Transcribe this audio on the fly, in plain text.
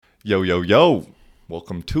Yo, yo, yo.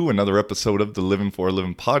 Welcome to another episode of the Living for a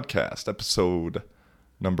Living podcast, episode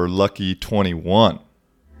number lucky 21.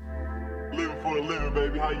 Living for a living,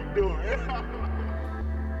 baby. How you doing?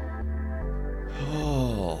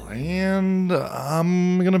 Oh, and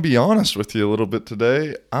I'm going to be honest with you a little bit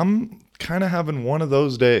today. I'm kind of having one of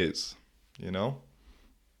those days, you know?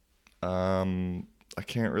 I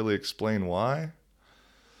can't really explain why.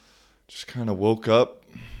 Just kind of woke up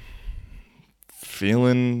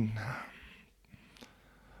feeling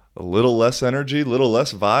a little less energy, a little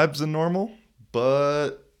less vibes than normal,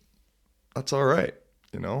 but that's all right,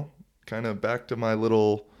 you know? Kind of back to my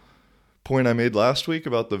little point I made last week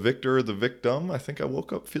about the victor or the victim. I think I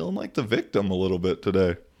woke up feeling like the victim a little bit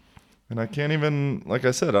today. And I can't even, like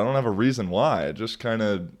I said, I don't have a reason why. It just kind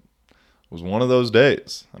of was one of those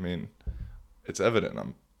days. I mean, it's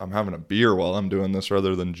evident I'm having a beer while I'm doing this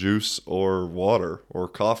rather than juice or water or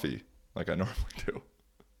coffee like I normally do.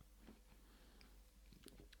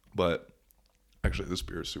 But actually, this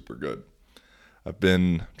beer is super good. I've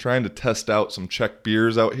been trying to test out some Czech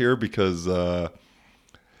beers out here because they're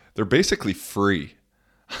basically free.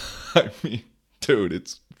 I mean, dude,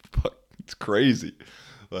 it's crazy.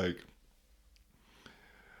 Like,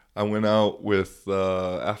 I went out with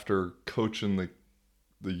after coaching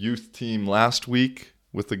the youth team last week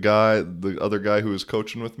with the other guy who was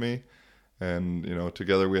coaching with me, and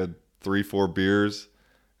together we had 3-4 beers,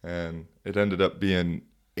 and it ended up being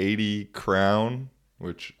 80 crown,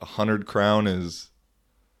 which 100 crown is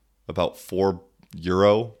about €4,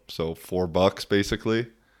 so $4 basically.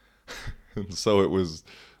 And so it was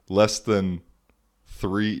less than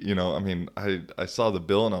three, I saw the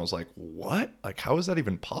bill and I was like, what? Like, how is that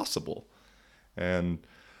even possible? And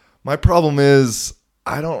my problem is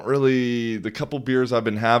the couple beers I've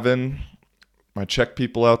been having, my Czech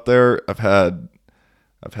people out there, I've had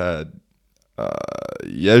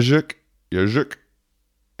Ježek,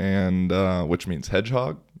 and which means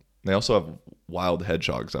hedgehog. They also have wild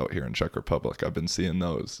hedgehogs out here in Czech Republic. I've been seeing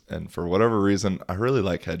those, and for whatever reason, I really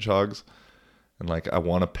like hedgehogs, and I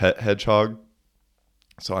want a pet hedgehog,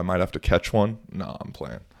 so I might have to catch one. No, I'm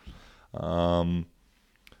playing.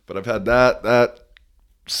 But I've had that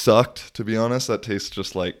sucked, to be honest. That tastes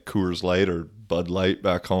just like Coors Light or Bud Light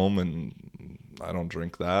back home, and I don't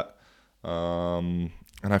drink that. And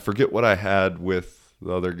I forget what I had with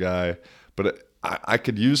the other guy, but I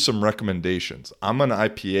could use some recommendations. I'm an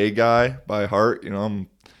IPA guy by heart. I'm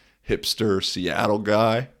hipster Seattle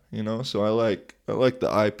guy, so I like the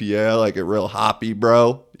IPA. I like it real hoppy,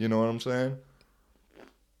 bro. You know what I'm saying?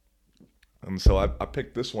 And so I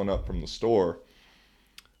picked this one up from the store.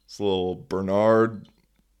 It's a little Bernard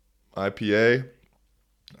IPA.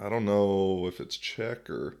 I don't know if it's Czech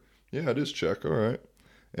or... Yeah, it is Czech. All right.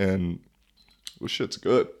 And this shit's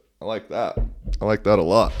good. I like that. I like that a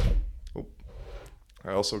lot. Oh.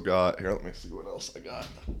 I also got... Here, let me see what else I got.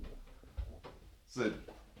 This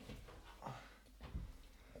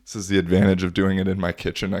is the advantage of doing it in my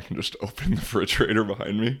kitchen. I can just open the refrigerator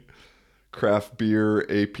behind me. Craft beer,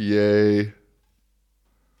 APA.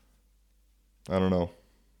 I don't know.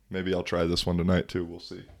 Maybe I'll try this one tonight too. We'll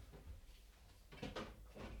see.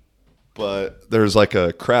 But there's like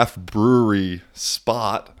a craft brewery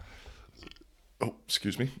spot,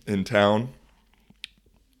 in town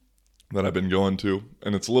that I've been going to.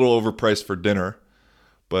 And it's a little overpriced for dinner,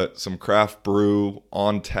 but some craft brew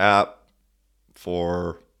on tap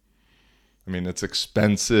for, it's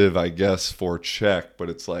expensive, I guess, for Czech, but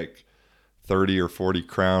it's like 30 or 40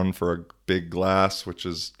 crown for a big glass, which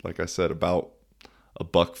is, like I said, about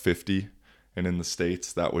 $1.50. And in the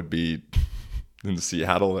States, that would be, in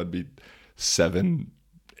Seattle, that'd be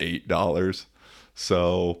 $7-8.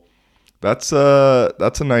 So that's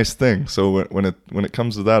a nice thing. So when it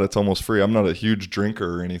comes to that, it's almost free. I'm not a huge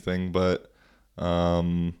drinker or anything, but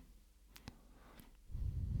I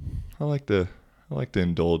like to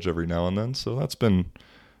indulge every now and then. So that's been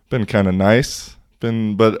kind of nice.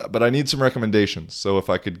 But I need some recommendations. So if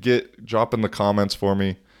I could drop in the comments for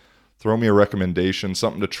me, throw me a recommendation,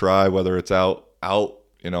 something to try, whether it's out,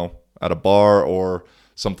 at a bar or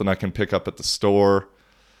something I can pick up at the store.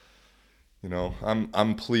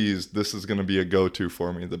 I'm pleased. This is going to be a go-to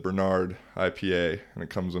for me, the Bernard IPA, and it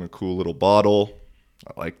comes in a cool little bottle.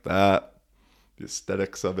 I like that. The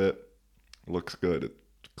aesthetics of it looks good. It's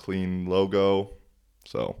clean logo.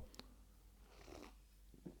 So,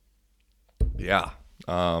 yeah.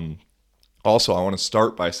 Also, I want to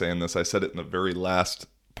start by saying this. I said it in the very last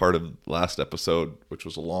part of last episode, which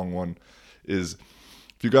was a long one, is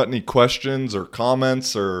if you got any questions or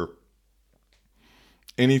comments or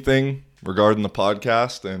anything regarding the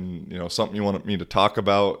podcast and, something you want me to talk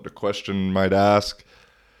about, the question you might ask,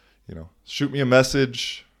 shoot me a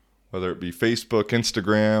message, whether it be Facebook,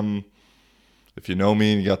 Instagram. If you know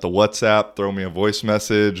me and you got the WhatsApp, throw me a voice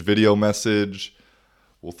message, video message.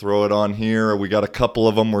 We'll throw it on here. We got a couple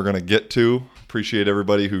of them we're going to get to. Appreciate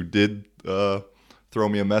everybody who did throw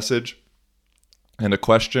me a message and a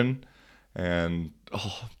question and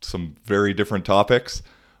some very different topics.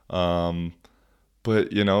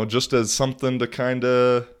 But, just as something to kind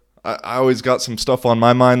of, I always got some stuff on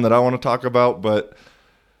my mind that I want to talk about, but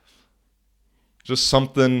just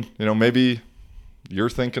something, maybe you're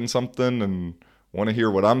thinking something and want to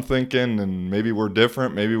hear what I'm thinking, and maybe we're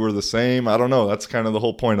different, maybe we're the same. I don't know. That's kind of the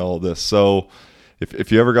whole point of all this. So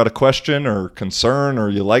if you ever got a question or concern, or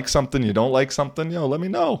you like something, you don't like something, let me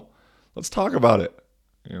know. Let's talk about it.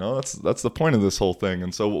 That's the point of this whole thing.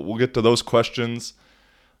 And so we'll get to those questions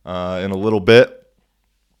in a little bit.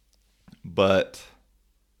 But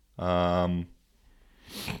what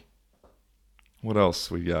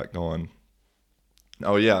else we got going?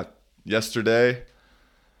 Oh yeah, yesterday,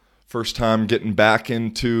 first time getting back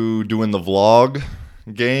into doing the vlog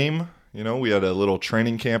game. We had a little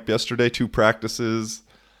training camp yesterday, 2 practices,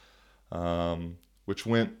 which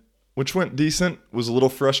went decent. Was a little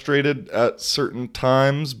frustrated at certain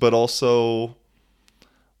times, but also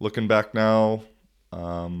looking back now,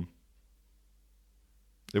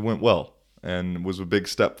 it went well and was a big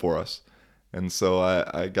step for us. And so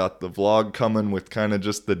I got the vlog coming with kind of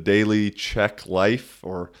just the daily Czech life,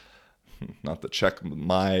 or not the Czech,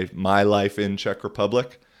 my life in Czech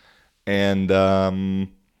Republic. And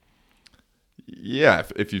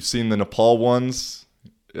if you've seen the Nepal ones,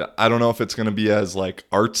 I don't know if it's going to be as like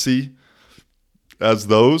artsy as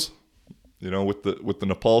those, with the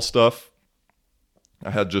Nepal stuff.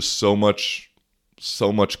 I had just so much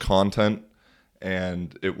content,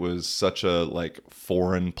 and it was such a like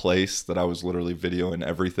foreign place that I was literally videoing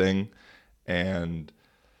everything. And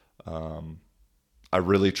I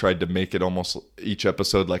really tried to make it almost each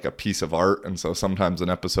episode like a piece of art. And so sometimes an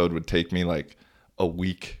episode would take me like a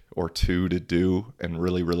week or 2 to do and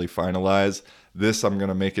really, really finalize. This, I'm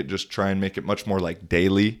going to try and make it much more like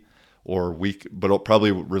daily or week, but I'll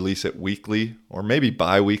probably release it weekly or maybe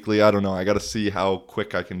bi-weekly. I don't know. I got to see how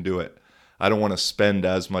quick I can do it. I don't want to spend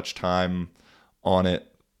as much time on it,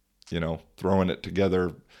 throwing it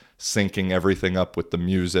together, syncing everything up with the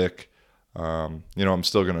music. I'm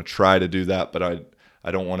still going to try to do that, but I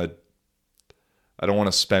don't want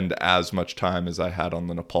to spend as much time as I had on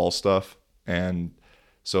the Nepal stuff. And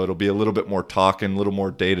so it'll be a little bit more talking, a little more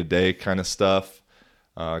day-to-day kind of stuff,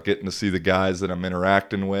 getting to see the guys that I'm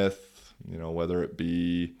interacting with, whether it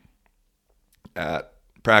be at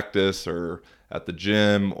practice or at the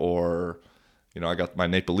gym, or, I got my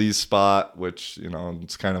Nepalese spot, which,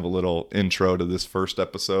 it's kind of a little intro to this first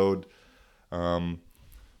episode. But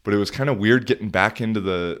it was kind of weird getting back into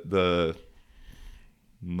the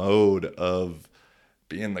mode of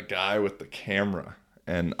being the guy with the camera.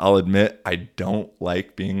 And I'll admit, I don't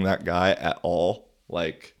like being that guy at all.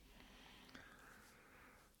 Like,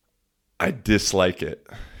 I dislike it,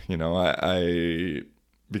 I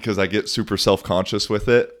because I get super self-conscious with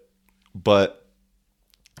it. But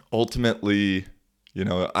ultimately,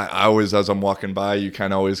 I always, as I'm walking by, you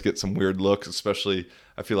kind of always get some weird looks, especially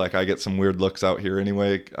I feel like I get some weird looks out here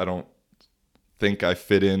anyway. I don't think I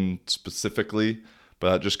fit in specifically,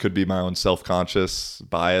 but that just could be my own self-conscious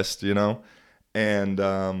bias, And,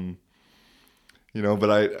 but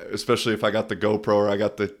especially if I got the GoPro or I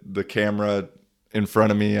got the camera in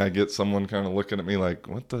front of me, I get someone kind of looking at me like,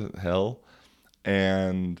 what the hell?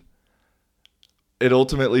 And it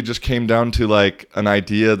ultimately just came down to like an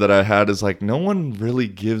idea that I had is like, no one really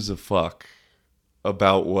gives a fuck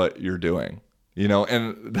about what you're doing,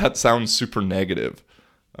 and that sounds super negative.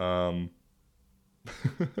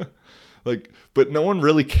 Like, but no one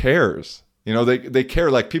really cares. They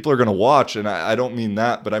care, like people are going to watch, and I don't mean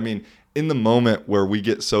that, but I mean in the moment where we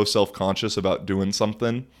get so self-conscious about doing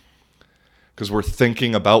something because we're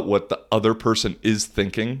thinking about what the other person is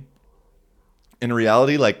thinking, in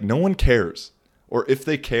reality, like no one cares. Or if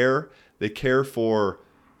they care for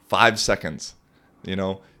 5 seconds.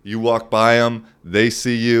 You walk by them, they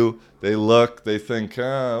see you, they look, they think,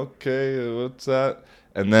 okay, what's that?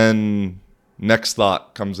 And then next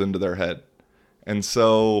thought comes into their head. And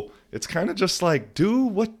so it's kind of just like, do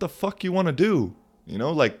what the fuck you want to do.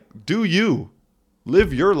 Like, do you.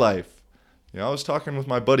 Live your life. I was talking with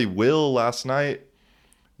my buddy Will last night,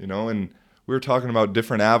 and we were talking about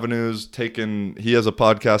different avenues. He has a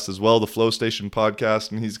podcast as well, the Flow Station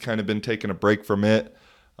podcast, and he's kind of been taking a break from it.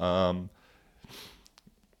 And,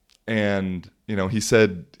 he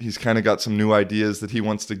said he's kind of got some new ideas that he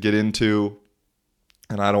wants to get into,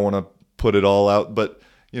 and I don't want to put it all out, but,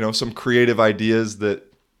 some creative ideas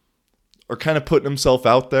that are kind of putting himself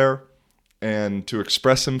out there and to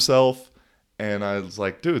express himself. And I was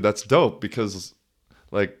like, dude, that's dope, because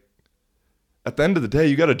like at the end of the day,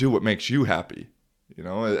 you got to do what makes you happy.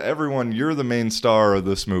 Everyone, you're the main star of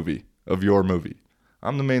this movie, of your movie.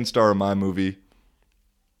 I'm the main star of my movie.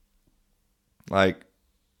 Like,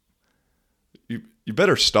 you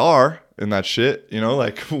better star in that shit,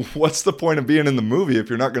 like what's the point of being in the movie if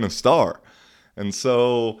you're not going to star? And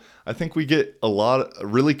so I think we get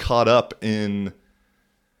really caught up in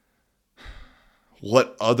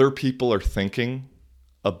what other people are thinking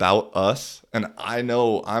about us. And I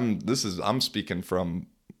know I'm speaking from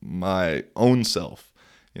my own self.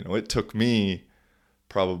 It took me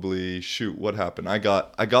probably, what happened? I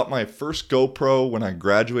got my first GoPro when I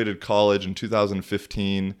graduated college in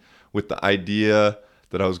 2015 with the idea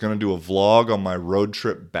that I was going to do a vlog on my road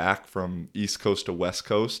trip back from East Coast to West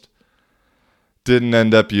Coast. Didn't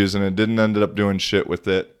end up using it, didn't end up doing shit with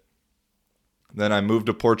it. Then I moved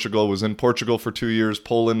to Portugal, was in Portugal for 2 years,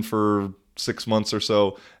 Poland for 6 months or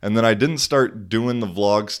so. And then I didn't start doing the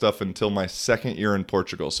vlog stuff until my second year in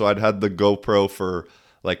Portugal. So I'd had the GoPro for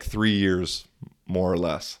like 3 years, more or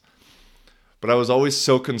less. But I was always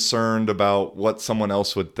so concerned about what someone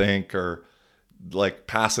else would think, or like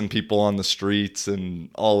passing people on the streets and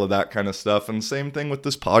all of that kind of stuff. And same thing with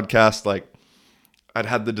this podcast. Like, I'd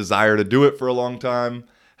had the desire to do it for a long time.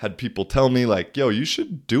 Had people tell me like, yo, you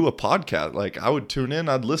should do a podcast. Like, I would tune in,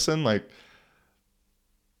 I'd listen, like,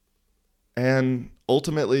 and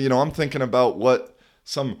ultimately, I'm thinking about what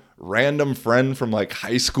some random friend from like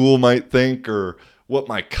high school might think, or what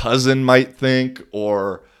my cousin might think,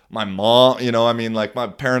 or my mom, like my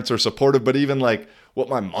parents are supportive, but even like what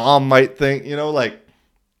my mom might think, like,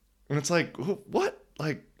 and it's like, what?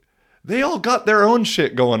 Like, they all got their own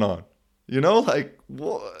shit going on, like,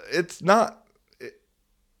 well, it's not,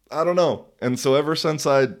 I don't know. And so ever since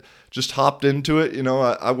I just hopped into it,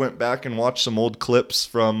 I went back and watched some old clips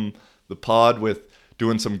from the pod with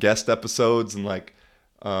doing some guest episodes, and like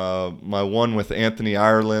my one with Anthony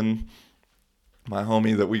Ireland, my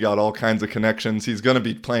homie that we got all kinds of connections. He's going to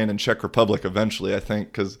be playing in Czech Republic eventually, I think,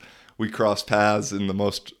 because we crossed paths in the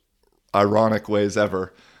most ironic ways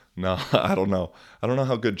ever. No, I don't know. I don't know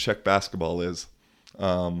how good Czech basketball is.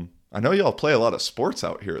 I know y'all play a lot of sports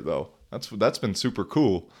out here, though. That's been super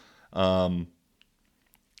cool. Yeah,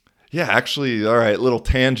 actually, all right, little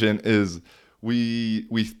tangent is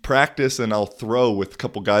we practice and I'll throw with a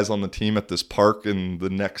couple guys on the team at this park in the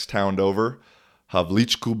next town over,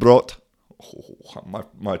 Havlíčkův Brod. Oh,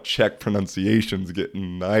 my Czech pronunciation's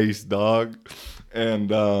getting nice, dog.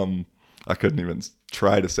 And I couldn't even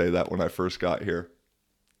try to say that when I first got here.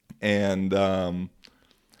 And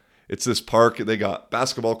it's this park. They got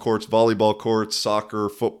basketball courts, volleyball courts, soccer,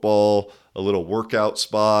 football, a little workout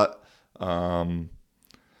spot. There's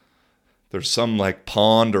some like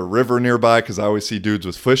pond or river nearby, because I always see dudes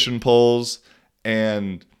with fishing poles.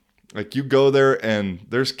 And like, you go there and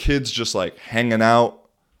there's kids just like hanging out,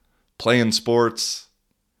 playing sports,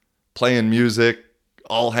 playing music,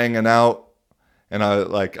 all hanging out. And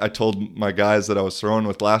I told my guys that I was throwing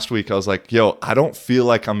with last week, I was like, yo, I don't feel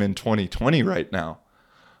like I'm in 2020 right now.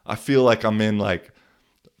 I feel like I'm in like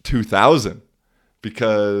 2000,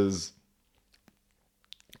 because,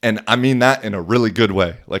 and I mean that in a really good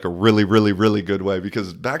way, like a really, really, really good way,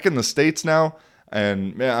 because back in the States now,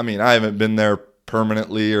 and I mean, I haven't been there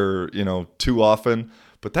permanently or, too often,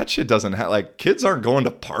 but that shit doesn't have, like, kids aren't going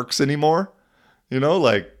to parks anymore.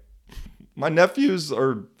 Like, my nephews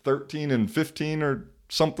are 13 and 15 or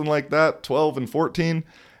something like that, 12 and 14.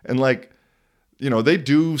 And like, they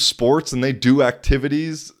do sports and they do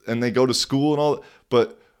activities and they go to school and all that.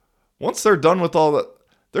 But once they're done with all that,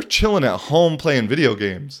 they're chilling at home playing video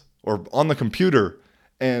games or on the computer.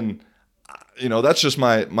 And, that's just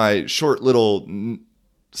my short little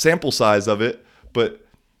sample size of it. But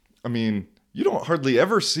I mean, you don't hardly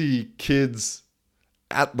ever see kids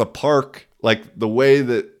at the park like the way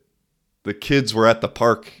that the kids were at the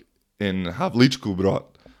park in Havlíčkův Brod.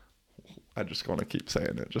 I just want to keep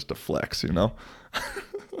saying it just to flex,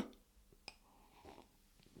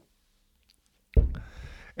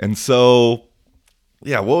 And so,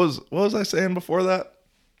 yeah, what was I saying before that?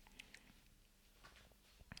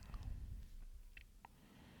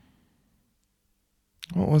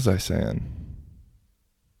 What was I saying?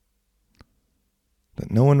 That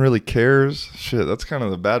no one really cares? Shit, that's kind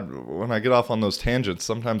of the bad... When I get off on those tangents,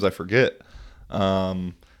 sometimes I forget.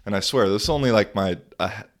 And I swear, this is only like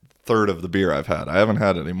a third of the beer I've had. I haven't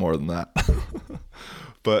had any more than that.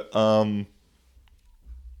 But,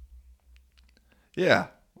 yeah.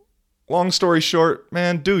 Long story short,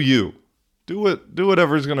 man, do you. do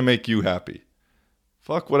whatever's going to make you happy.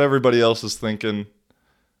 Fuck what everybody else is thinking.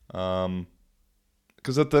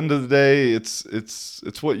 Because at the end of the day,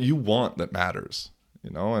 it's what you want that matters, you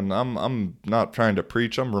know. And I'm not trying to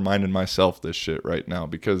preach. I'm reminding myself this shit right now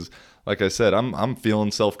because, like I said, I'm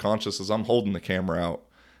feeling self-conscious as I'm holding the camera out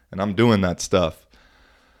and I'm doing that stuff.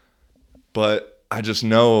 But I just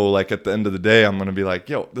know, like, at the end of the day, I'm gonna be like,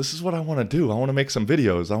 yo, this is what I want to do. I want to make some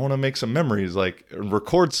videos. I want to make some memories, like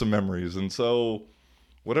record some memories. And so,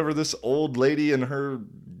 whatever this old lady and her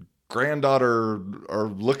granddaughter are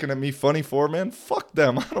looking at me funny for, man, fuck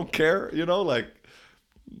them. I don't care, you know, like,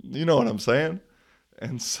 you know what I'm saying?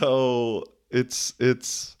 And so it's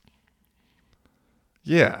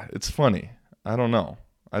funny. I don't know.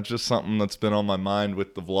 It's just something that's been on my mind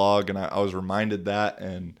with the vlog, and I was reminded that.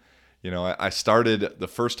 And, you know, I started, the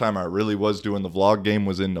first time I really was doing the vlog game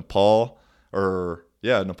was in Nepal,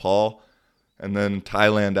 Nepal, and then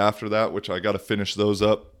Thailand after that, which I got to finish those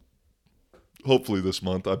up. Hopefully this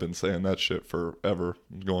month. I've been saying that shit forever.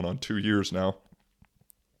 I'm going on 2 years now.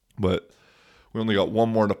 But we only got one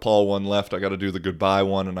more Nepal one left. I got to do the goodbye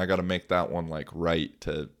one, and I got to make that one like right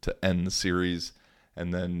to end the series.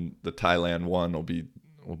 And then the Thailand one will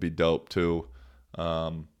be dope too.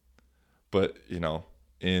 But you know,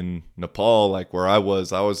 in Nepal, like where I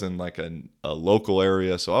was in like a local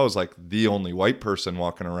area, so I was like the only white person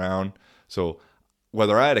walking around. So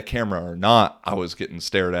whether I had a camera or not, I was getting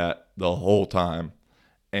stared at the whole time.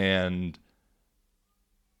 And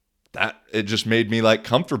that, it just made me like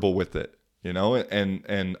comfortable with it, you know?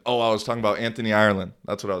 And I was talking about Anthony Ireland.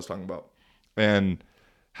 That's what I was talking about. And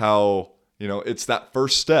how, you know, it's that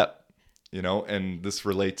first step, you know, and this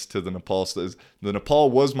relates to the Nepal. The Nepal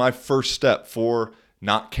was my first step for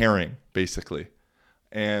not caring, basically.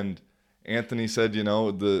 And Anthony said, you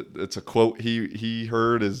know, it's a quote he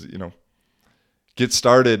heard is, you know, get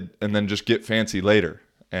started and then just get fancy later.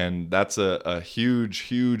 And that's a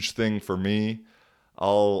huge thing for me.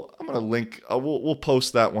 I'm going to link, we'll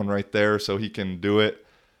post that one right there so he can do it.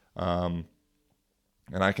 And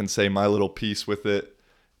I can say my little piece with it,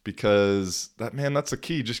 because that's the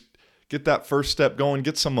key. Just get that first step going,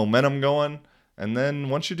 get some momentum going. And then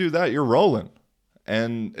once you do that, you're rolling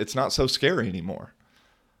and it's not so scary anymore.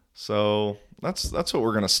 So that's what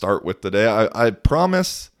we're going to start with today. I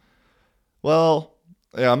promise. Well,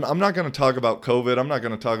 yeah, I'm not going to talk about COVID. I'm not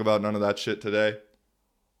going to talk about none of that shit today.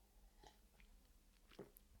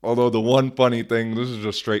 Although the one funny thing, this is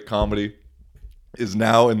just straight comedy, is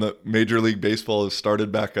now in the Major League Baseball has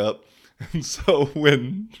started back up. And so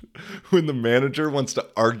when the manager wants to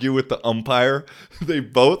argue with the umpire, they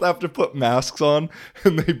both have to put masks on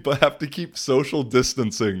and they have to keep social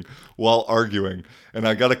distancing while arguing. And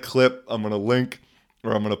I got a clip I'm going to link,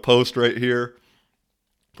 or I'm going to post right here.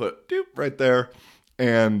 Put right there.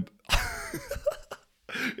 And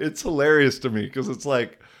it's hilarious to me because it's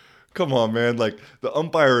like, come on, man. Like, the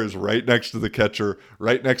umpire is right next to the catcher,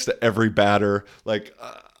 right next to every batter. Like,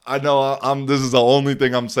 I know this is the only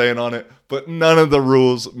thing I'm saying on it, but none of the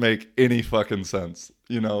rules make any fucking sense.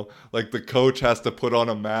 You know, like the coach has to put on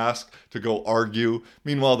a mask to go argue.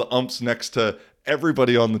 Meanwhile, the ump's next to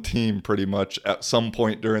everybody on the team pretty much at some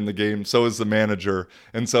point during the game. So is the manager.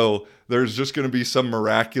 And so there's just going to be some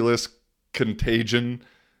miraculous contagion.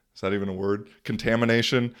 Is that even a word?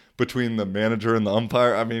 Contamination between the manager and the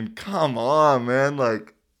umpire. I mean, come on, man.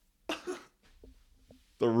 Like,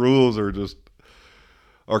 the rules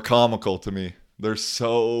are comical to me. They're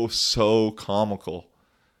so comical,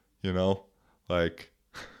 you know? Like,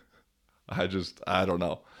 I don't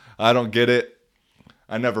know. I don't get it.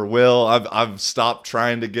 I never will. I've stopped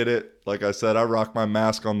trying to get it. Like I said, I rock my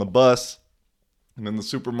mask on the bus and in the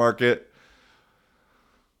supermarket.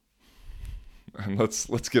 And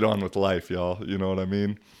let's get on with life, y'all. You know what I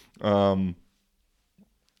mean?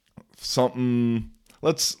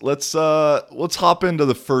 Let's hop into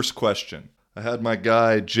the first question. I had my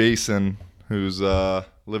guy Jason, who's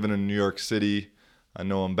living in New York City. I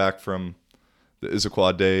know him back from the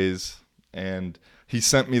Issaquah days, and he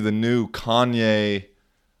sent me the new Kanye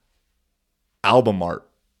album art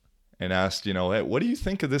and asked, you know, hey, what do you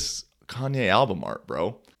think of this Kanye album art,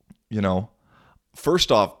 bro? You know,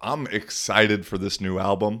 first off, I'm excited for this new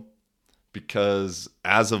album because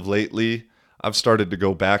as of lately, I've started to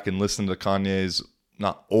go back and listen to Kanye's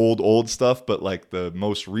not old stuff, but like the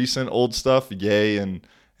most recent old stuff, Ye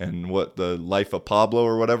and what, the Life of Pablo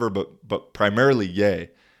or whatever, but primarily Ye.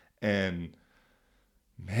 And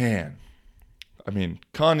man, I mean,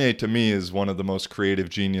 Kanye to me is one of the most creative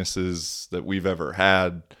geniuses that we've ever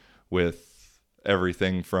had, with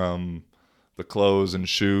everything from the clothes and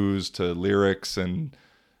shoes to lyrics and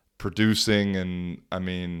producing, and I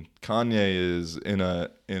mean, Kanye is in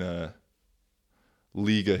a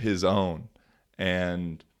league of his own.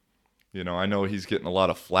 And I know he's getting a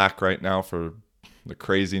lot of flack right now for the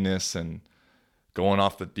craziness and going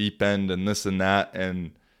off the deep end and this and that.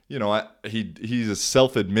 And he's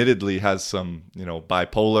self-admittedly has some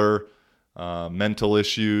bipolar mental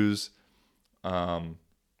issues. But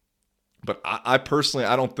I personally,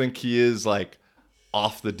 I don't think he is like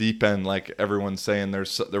off the deep end like everyone's saying.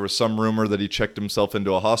 There was some rumor that he checked himself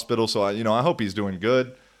into a hospital, so I hope he's doing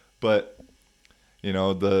good. But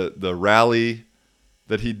the rally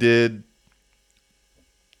that he did,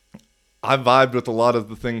 I vibed with a lot of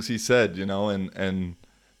the things he said, and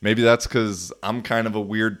maybe that's because I'm kind of a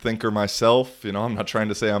weird thinker myself. I'm not trying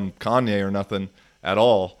to say I'm Kanye or nothing at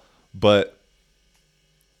all, but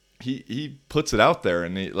he puts it out there,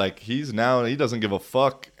 and he doesn't give a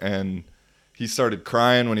fuck. And he started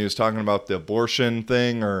crying when he was talking about the abortion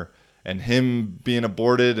thing and him being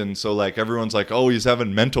aborted, and so like everyone's like, oh, he's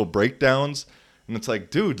having mental breakdowns, and it's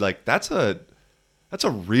like, dude, like that's a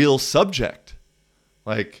real subject,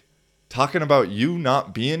 like talking about you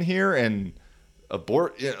not being here and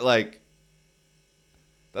like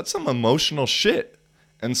that's some emotional shit.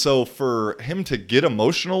 And so for him to get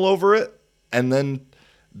emotional over it, and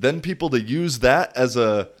then people to use that as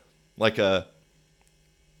a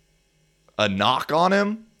knock on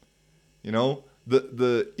him,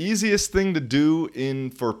 the easiest thing to do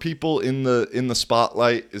for people in the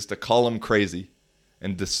spotlight is to call them crazy,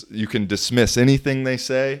 and you can dismiss anything they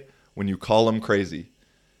say when you call them crazy,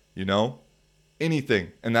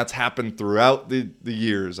 anything. And that's happened throughout the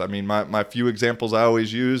years. I mean, my few examples I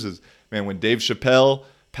always use is, man, when Dave Chappelle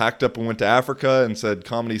packed up and went to Africa and said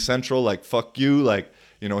Comedy Central, like, fuck you, like,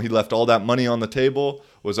 he left all that money on the table,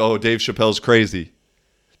 was, oh, Dave Chappelle's crazy.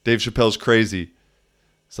 Dave Chappelle's crazy.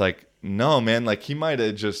 It's like, no, man, like he might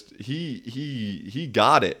have just, he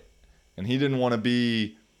got it. And he didn't want to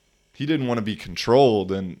be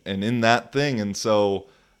controlled and in that thing. And so,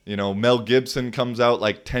 Mel Gibson comes out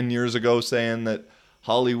like 10 years ago saying that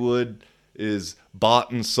Hollywood is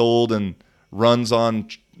bought and sold and runs on,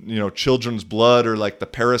 children's blood, or like the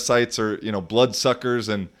parasites or, blood suckers.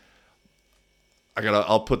 And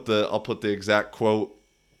I'll put the exact quote,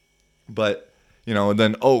 but and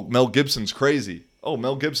then, oh, Mel Gibson's crazy. Oh,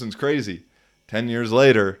 Mel Gibson's crazy. 10 years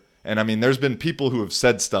later, and I mean, there's been people who have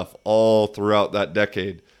said stuff all throughout that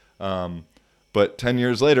decade, but 10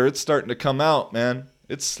 years later, it's starting to come out, man.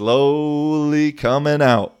 It's slowly coming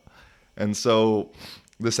out. And so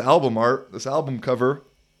this album art, this album cover,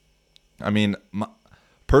 I mean,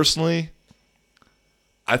 personally,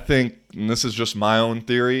 I think, and this is just my own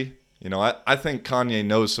theory, I think Kanye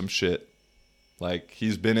knows some shit. Like,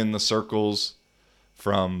 he's been in the circles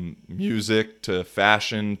from music to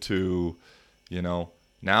fashion to,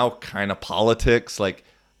 now kind of politics. Like,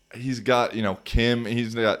 he's got, Kim,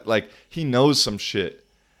 he's got, like, he knows some shit.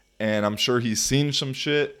 And I'm sure he's seen some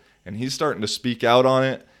shit, and he's starting to speak out on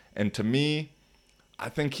it. And to me, I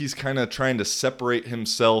think he's kind of trying to separate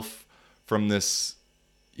himself from this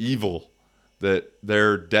evil that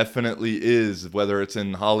there definitely is, whether it's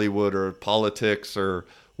in Hollywood or politics or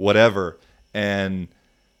whatever. And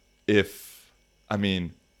let's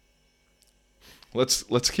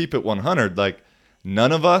keep it 100. Like,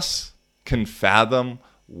 none of us can fathom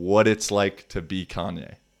what it's like to be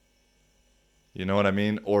Kanye. You know what I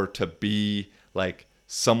mean? Or to be like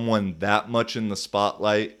someone that much in the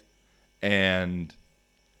spotlight, and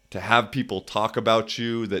to have people talk about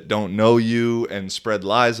you that don't know you and spread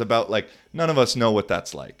lies about, like, none of us know what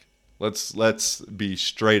that's like. Let's be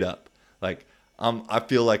straight up. Like, I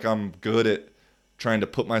feel like I'm good at trying to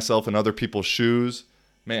put myself in other people's shoes.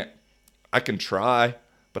 Man, I can try,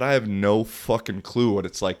 but I have no fucking clue what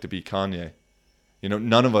it's like to be Kanye.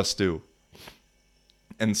 None of us do.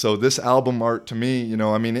 And so this album art to me,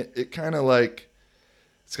 I mean, it kind of like,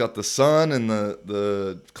 it's got the sun and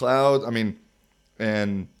the clouds. I mean,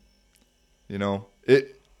 and,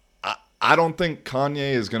 I don't think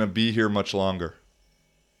Kanye is going to be here much longer.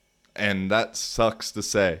 And that sucks to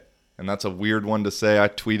say. And that's a weird one to say. I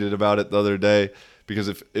tweeted about it the other day,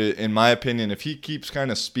 because in my opinion, if he keeps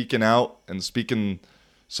kind of speaking out and speaking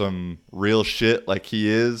some real shit like he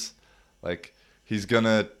is, like, he's going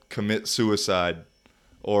to commit suicide,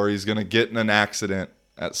 or he's going to get in an accident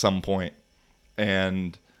at some point.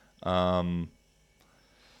 And,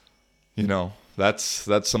 that's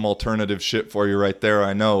some alternative shit for you right there,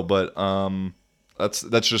 I know. But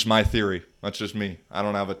that's just my theory. That's just me. I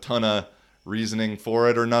don't have a ton of reasoning for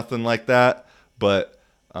it or nothing like that. But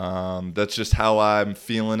that's just how I'm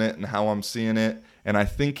feeling it and how I'm seeing it. And I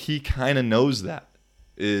think he kind of knows that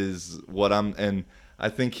is what and I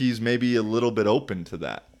think he's maybe a little bit open to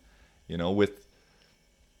that. With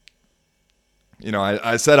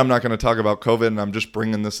I said I'm not going to talk about COVID, and I'm just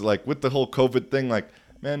bringing this, like, with the whole COVID thing, like,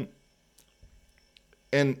 man,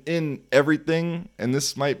 and in everything, and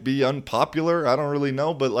this might be unpopular, I don't really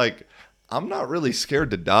know, but, like, I'm not really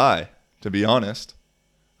scared to die, to be honest.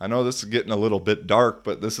 I know this is getting a little bit dark,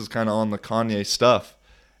 but this is kind of on the Kanye stuff.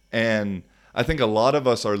 And I think a lot of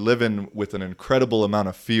us are living with an incredible amount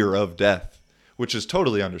of fear of death, which is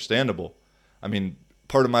totally understandable. I mean,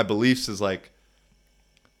 part of my beliefs is, like,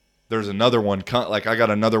 there's another one, like, I got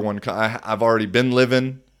another one. I've already been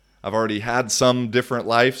living. I've already had some different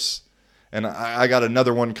lives. And I got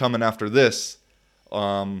another one coming after this.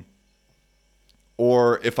 Or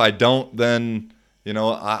if I don't, then,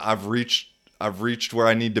 I've reached where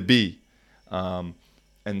I need to be.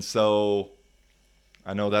 And so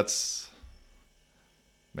I know that's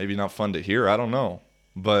maybe not fun to hear. I don't know.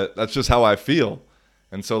 But that's just how I feel.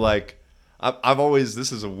 And so, like, I've always,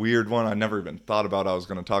 this is a weird one. I never even thought about I was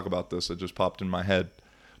going to talk about this. It just popped in my head.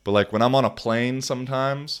 But, like, when I'm on a plane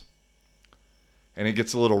sometimes and it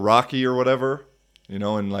gets a little rocky or whatever,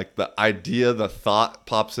 and, like, the thought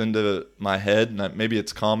pops into my head, and maybe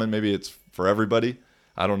it's common, maybe it's for everybody.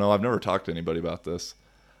 I don't know. I've never talked to anybody about this.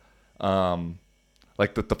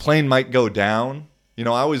 Like, that the plane might go down. I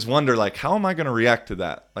always wonder, like, how am I going to react to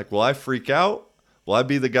that? Like, will I freak out? Will I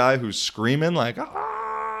be the guy who's screaming, like,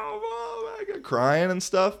 crying and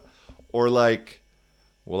stuff? Or, like,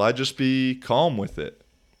 will I just be calm with it?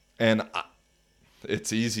 And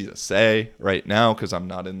it's easy to say right now because I'm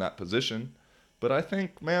not in that position. But I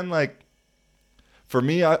think, man, like, for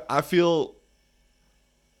me, I feel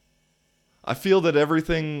that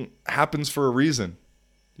everything happens for a reason,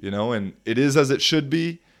 and it is as it should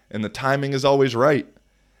be, and the timing is always right.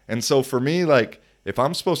 And so for me, like, if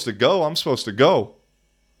I'm supposed to go, I'm supposed to go.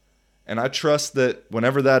 And I trust that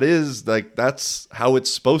whenever that is, like, that's how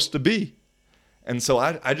it's supposed to be. And so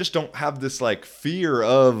I just don't have this, like, fear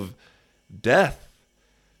of death.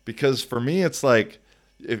 Because for me, it's like,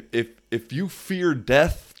 if you fear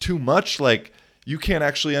death too much, like, you can't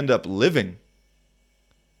actually end up living.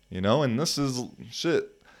 And this is shit.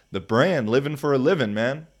 The brand, living for a living,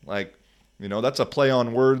 man. Like, that's a play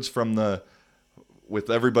on words from with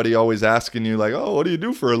everybody always asking you, like, oh, what do you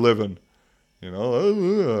do for a living?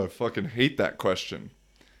 I fucking hate that question.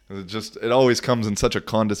 It always comes in such a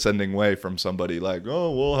condescending way from somebody, like,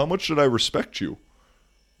 oh, well, how much should I respect you?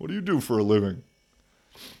 What do you do for a living?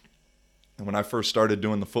 And when I first started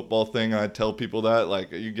doing the football thing, I'd tell people that,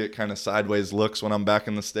 like, you get kind of sideways looks when I'm back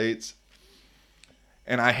in the States.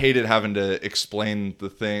 And I hated having to explain the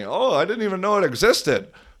thing. Oh, I didn't even know it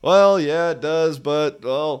existed. Well, yeah, it does, but,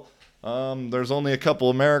 well, there's only a couple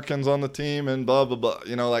Americans on the team and blah, blah, blah.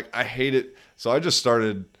 Like, I hate it. So I just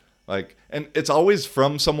started, like, and it's always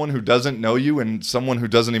from someone who doesn't know you and someone who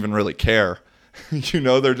doesn't even really care.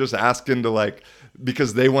 They're just asking to, like,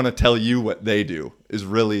 because they want to tell you what they do is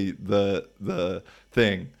really the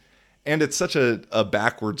thing. And it's such a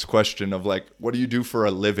backwards question of, like, what do you do for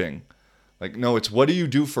a living? Like, no, it's what do you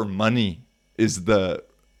do for money is the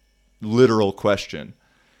literal question.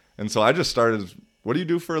 And so I just started, what do you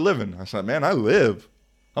do for a living? I said, man, I live.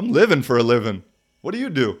 I'm living for a living. What do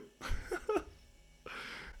you do?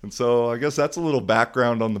 And so I guess that's a little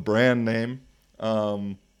background on the brand name.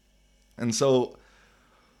 And so,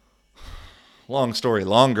 long story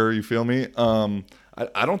longer, you feel me?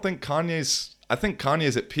 I don't think I think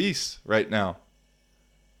Kanye's at peace right now.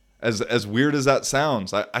 As weird as that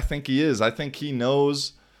sounds, I think he is. I think he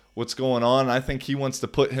knows what's going on. I think he wants to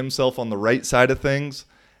put himself on the right side of things.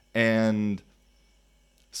 And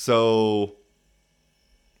so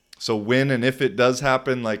when and if it does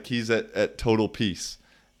happen, like, he's at total peace.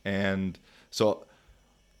 And so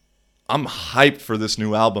I'm hyped for this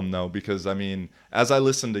new album, though, because, I mean, as I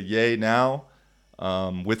listen to Ye now,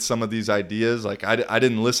 with some of these ideas, like, I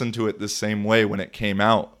didn't listen to it the same way when it came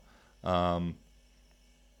out.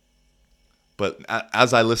 But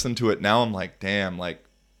as I listen to it now, I'm like, damn, like,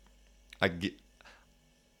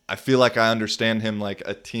 I feel like I understand him, like,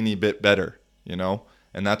 a teeny bit better,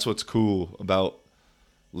 And that's what's cool about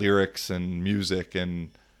lyrics and music and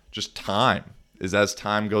just time, is as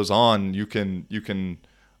time goes on, you can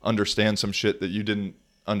understand some shit that you didn't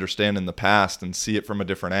understand in the past and see it from a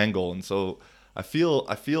different angle. And so I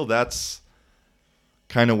feel that's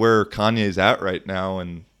kind of where Kanye's at right now.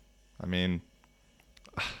 And I mean,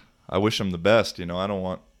 I wish him the best. I don't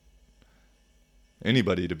want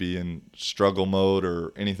anybody to be in struggle mode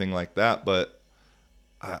or anything like that. But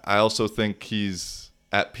I also think he's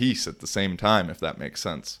at peace at the same time, if that makes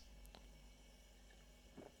sense.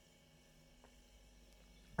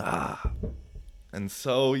 And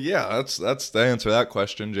so, yeah, that's the answer to that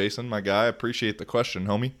question, Jason, my guy. I appreciate the question,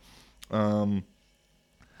 homie.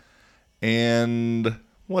 And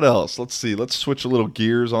what else? Let's see. Let's switch a little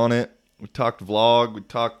gears on it. We talked vlog. We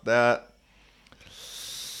talked that.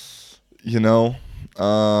 It's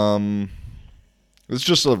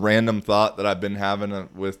just a random thought that I've been having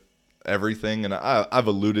with everything, and I've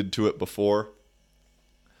alluded to it before.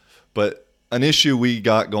 But an issue we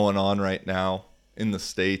got going on right now in the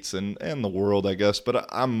States and the world, I guess, but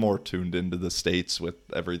I'm more tuned into the States with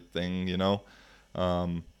everything,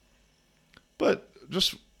 but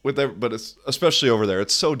just but it's especially over there,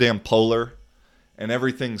 it's so damn polar and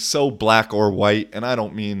everything's so black or white. And I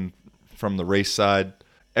don't mean from the race side.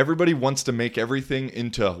 Everybody wants to make everything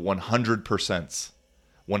into 100%.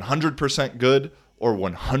 100% good or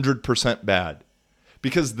 100% bad.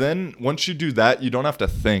 Because then once you do that, you don't have to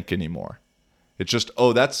think anymore. It's just,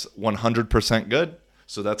 that's 100% good,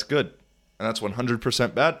 so that's good. And that's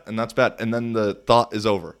 100% bad, and that's bad. And then the thought is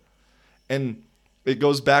over. And it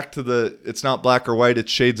goes back to it's not black or white,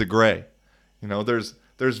 it's shades of gray.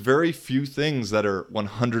 There's very few things that are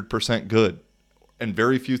 100% good and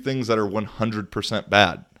very few things that are 100%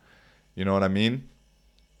 bad. You know what I mean?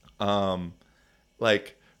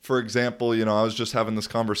 Like, for example, I was just having this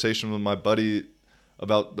conversation with my buddy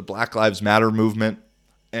about the Black Lives Matter movement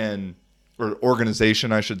or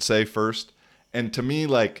organization, I should say first. And to me,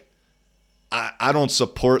 like, I don't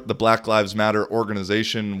support the Black Lives Matter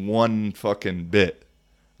organization one fucking bit.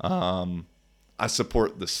 I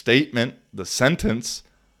support the statement, the sentence,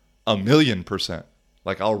 1,000,000%.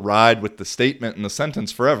 Like, I'll ride with the statement and the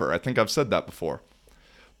sentence forever. I think I've said that before.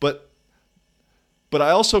 But I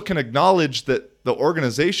also can acknowledge that the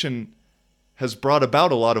organization has brought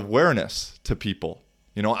about a lot of awareness to people.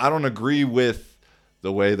 I don't agree with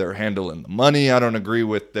the way they're handling the money. I don't agree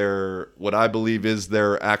with what I believe is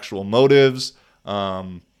their actual motives.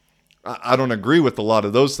 I don't agree with a lot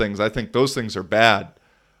of those things. I think those things are bad.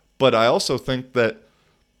 But I also think that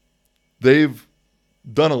they've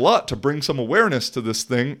done a lot to bring some awareness to this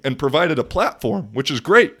thing and provided a platform, which is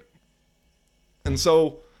great. And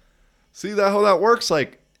so, see how that works?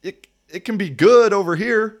 Like, it can be good over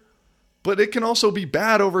here, but it can also be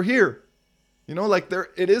bad over here. Like,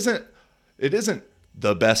 it isn't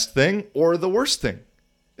the best thing or the worst thing.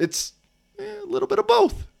 It's a little bit of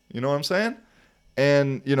both. You know what I'm saying?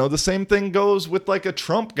 And, the same thing goes with like a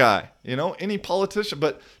Trump guy, any politician,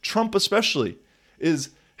 but Trump especially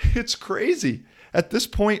it's crazy. At this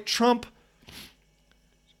point, Trump,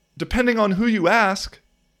 depending on who you ask,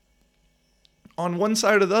 on one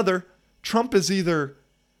side or the other, Trump is either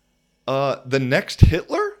the next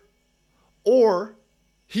Hitler or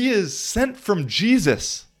he is sent from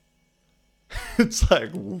Jesus. It's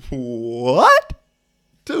like, what?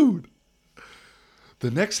 Dude.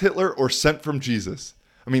 The next Hitler or sent from Jesus.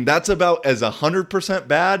 I mean, that's about as 100%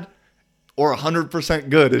 bad or 100%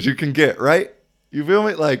 good as you can get, right? You feel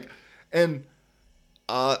me? Like, and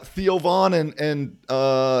Theo Vaughn and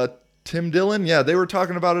Tim Dillon, yeah, they were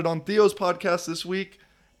talking about it on Theo's podcast this week.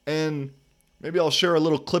 And maybe I'll share a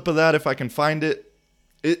little clip of that if I can find it.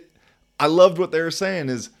 I loved what they were saying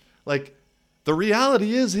is, like, the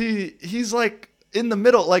reality is he's like in the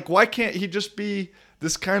middle. Like, why can't he just be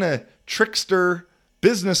this kind of trickster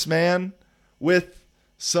businessman with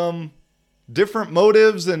some different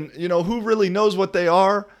motives and, who really knows what they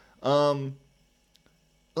are?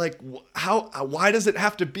 Like, why does it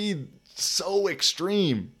have to be so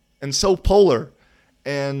extreme and so polar?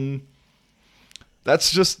 And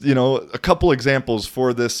that's just, a couple examples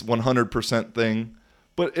for this 100% thing.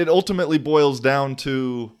 But it ultimately boils down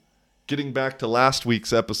to getting back to last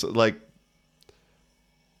week's episode. Like,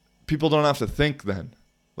 people don't have to think then.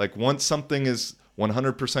 Like, once something is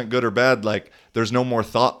 100% good or bad, like, there's no more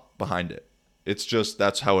thought behind it. It's just,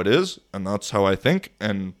 that's how it is, and that's how I think.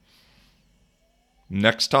 And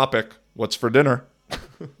next topic, what's for dinner?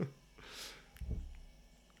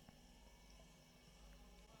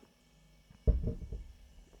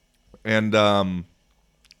 And,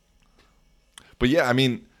 but yeah, I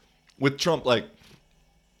mean, with Trump, like,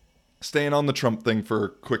 staying on the Trump thing for a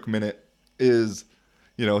quick minute is,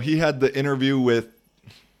 he had the interview with,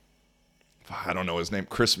 I don't know his name,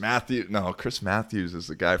 Chris Matthews. No, Chris Matthews is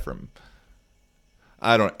the guy from,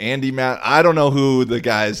 I don't know who the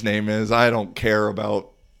guy's name is. I don't care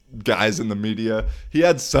about guys in the media. He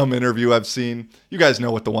had some interview I've seen. You guys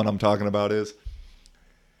know what the one I'm talking about is.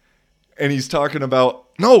 And he's talking about,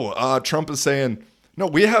 Trump is saying, no,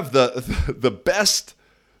 we have the best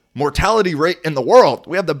mortality rate in the world.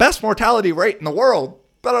 We have the best mortality rate in the world.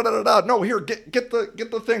 Da-da-da-da-da. No, here, get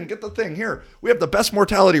the thing. Here, we have the best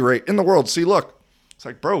mortality rate in the world. See, look. It's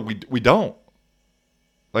like, bro, we don't.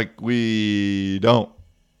 Like, we don't.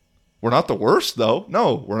 We're not the worst, though.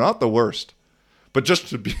 No, we're not the worst. But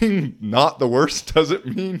just being not the worst doesn't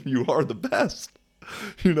mean you are the best.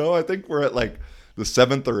 You know, I think we're at like the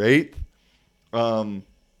 7th or 8th.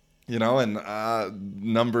 You know, and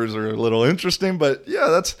numbers are a little interesting, but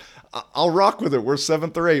yeah, I'll rock with it. We're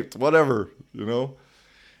 7th or 8th, whatever, you know.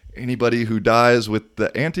 Anybody who dies with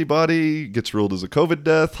the antibody gets ruled as a COVID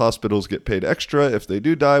death. Hospitals get paid extra if they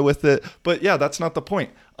do die with it. But yeah, that's not the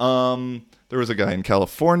point. There was a guy in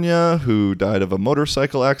California who died of a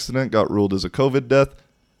motorcycle accident, got ruled as a COVID death.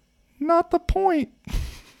 Not the point.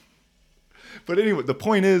 But anyway, the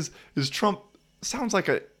point is Trump sounds like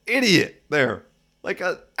an idiot there. Like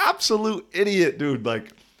an absolute idiot, dude.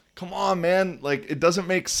 Like, come on, man. Like, it doesn't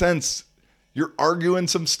make sense. You're arguing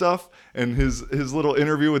some stuff, and his little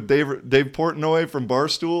interview with Dave Portnoy from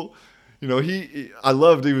Barstool, you know, I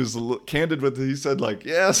loved, he was candid with it. He said, like,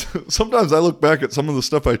 yes, sometimes I look back at some of the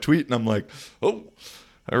stuff I tweet, and I'm like, oh,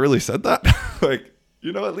 I really said that? Like,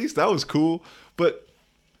 you know, at least that was cool. But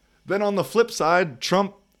then on the flip side,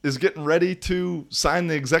 Trump is getting ready to sign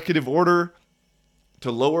the executive order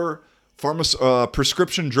to lower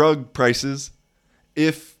prescription drug prices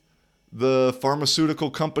if the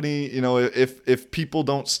pharmaceutical company, you know, if people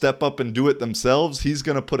don't step up and do it themselves, he's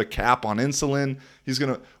going to put a cap on insulin.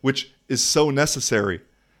 Which is so necessary.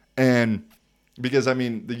 And because, I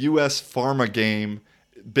mean, the U.S. big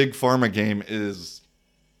pharma game is,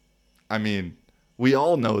 I mean, we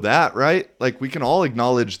all know that, right? Like, we can all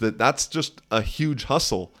acknowledge that that's just a huge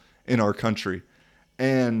hustle in our country.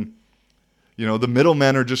 And, you know, the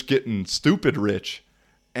middlemen are just getting stupid rich.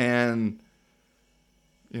 And,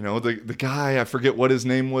 you know, the guy, I forget what his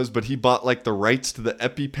name was, but he bought like the rights to the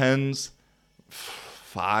EpiPens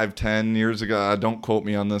 5-10 years ago. Don't quote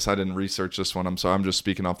me on this. I didn't research this one. I'm sorry. I'm just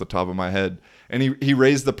speaking off the top of my head. And he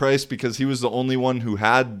raised the price because he was the only one who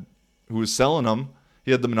was selling them.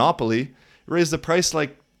 He had the monopoly. He raised the price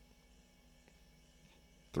like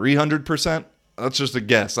 300%. That's just a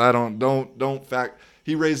guess. I don't fact.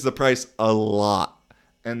 He raised the price a lot.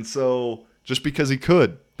 And so just because he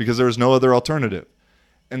could, because there was no other alternative.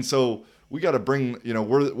 And so we got to bring, you know,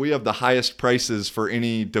 we have the highest prices for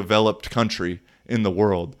any developed country in the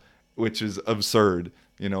world, which is absurd,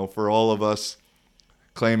 you know, for all of us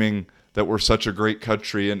claiming that we're such a great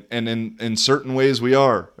country. And in certain ways we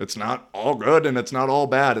are. It's not all good and it's not all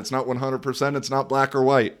bad. It's not 100%. It's not black or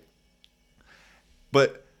white.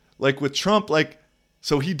 But like with Trump, like,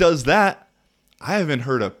 so he does that. I haven't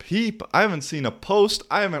heard a peep. I haven't seen a post.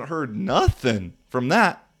 I haven't heard nothing from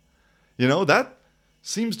that. You know, that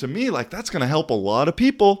seems to me like that's going to help a lot of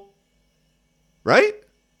people, right?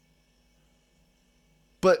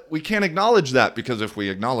 But we can't acknowledge that, because if we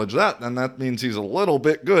acknowledge that, then that means he's a little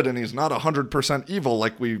bit good and he's not 100% evil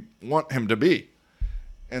like we want him to be.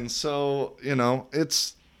 And so, you know,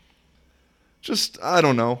 it's just, I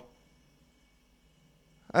don't know.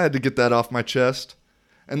 I had to get that off my chest.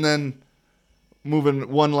 And then moving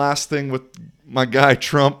one last thing with my guy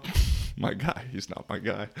Trump. My guy, he's not my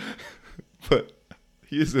guy. But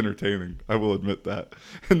he is entertaining. I will admit that.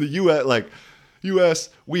 In the U.S.,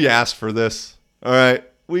 we asked for this. All right.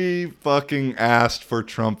 We fucking asked for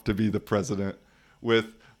Trump to be the president.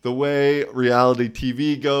 With the way reality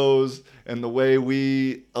TV goes and the way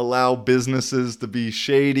we allow businesses to be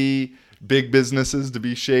shady, big businesses to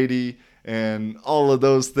be shady, and all of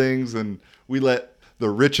those things. And we let the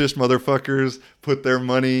richest motherfuckers put their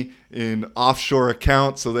money in offshore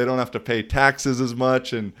accounts so they don't have to pay taxes as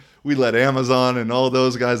much. And we let Amazon and all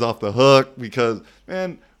those guys off the hook because,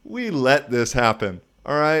 man, we let this happen.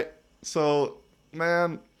 All right? So,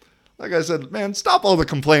 man, like I said, man, stop all the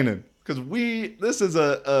complaining, because this is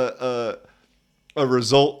a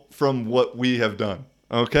result from what we have done.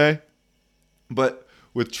 Okay? But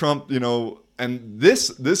with Trump, you know, and this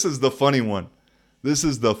is the funny one. This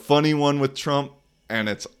is the funny one with Trump, and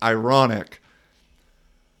it's ironic.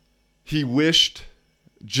 He wished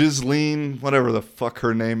Ghislaine, whatever the fuck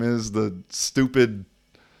her name is, the stupid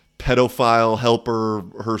pedophile helper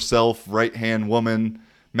herself, right-hand woman,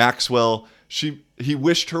 Maxwell, he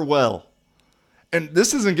wished her well. And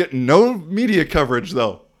this isn't getting no media coverage,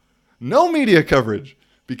 though. No media coverage.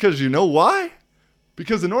 Because you know why?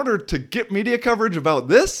 Because in order to get media coverage about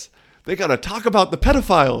this, they got to talk about the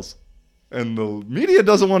pedophiles. And the media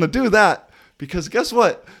doesn't want to do that. Because guess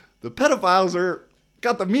what? The pedophiles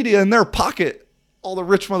got the media in their pocket. All the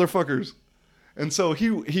rich motherfuckers. And so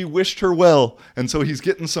he wished her well. And so he's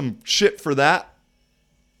getting some shit for that.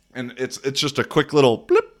 And it's just a quick little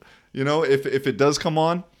blip, you know, if it does come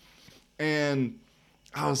on. And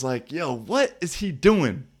I was like, yo, what is he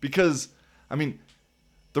doing? Because, I mean,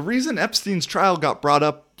 the reason Epstein's trial got brought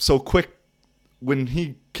up so quick when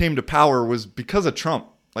he came to power was because of Trump.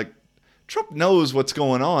 Like, Trump knows what's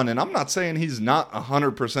going on, and I'm not saying he's not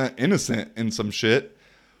 100% innocent in some shit,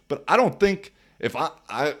 but I don't think if I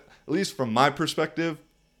at least from my perspective,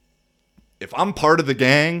 if I'm part of the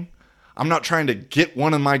gang, I'm not trying to get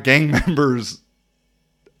one of my gang members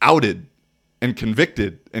outed and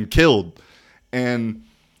convicted and killed. And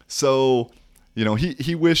so, you know,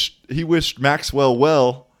 he wished Maxwell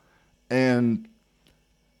well, and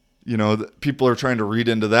you know, people are trying to read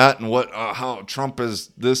into that and how Trump is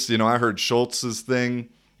this. You know, I heard Schultz's thing,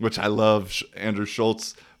 which I love, Andrew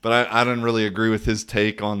Schultz, but I didn't really agree with his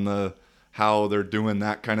take on how they're doing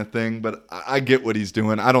that kind of thing. But I get what he's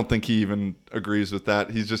doing. I don't think he even agrees with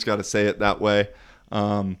that. He's just got to say it that way.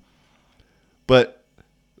 But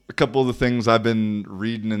a couple of the things I've been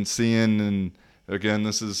reading and seeing, and again,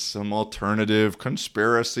 this is some alternative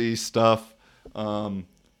conspiracy stuff. You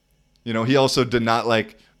know, he also did not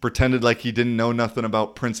pretended like he didn't know nothing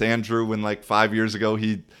about Prince Andrew when 5 years ago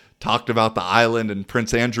he talked about the island, and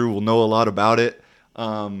Prince Andrew will know a lot about it.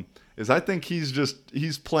 I think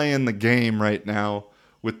he's playing the game right now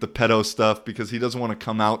with the pedo stuff because he doesn't want to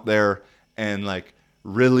come out there and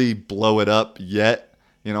really blow it up yet.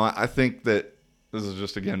 You know, I think that this is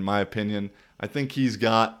just, again, my opinion. I think he's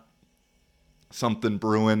got something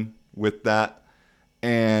brewing with that.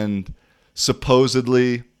 And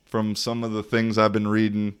supposedly, from some of the things I've been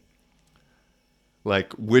reading,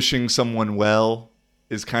 wishing someone well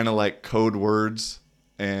is kind of like code words.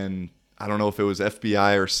 And I don't know if it was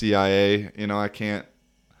FBI or CIA. You know,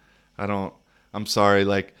 I'm sorry.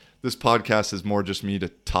 This podcast is more just me to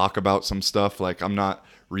talk about some stuff. I'm not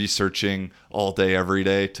researching all day, every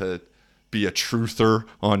day to be a truther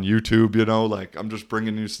on YouTube, you know? I'm just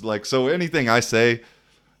bringing you, so anything I say,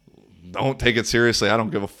 don't take it seriously. I don't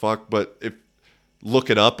give a fuck. But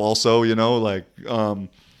look it up also, you know,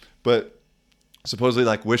 but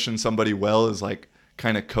supposedly wishing somebody well is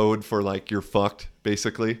kind of code for you're fucked,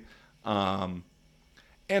 basically. And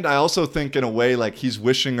I also think in a way he's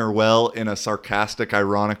wishing her well in a sarcastic,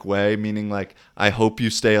 ironic way, meaning I hope you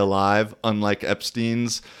stay alive, unlike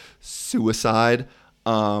Epstein's suicide.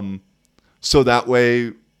 So that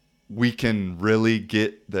way we can really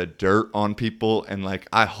get the dirt on people. And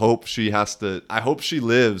I hope she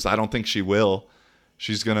lives. I don't think she will.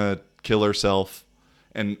 She's going to kill herself,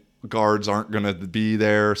 and guards aren't going to be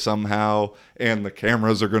there somehow, and the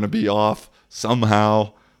cameras are going to be off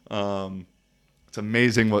somehow. It's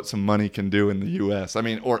amazing what some money can do in the U.S. I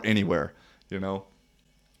mean, or anywhere, you know.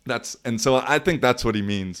 And so I think that's what he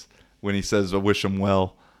means when he says, "I wish him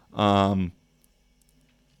well."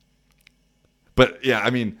 But yeah, I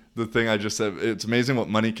mean, the thing I just said, it's amazing what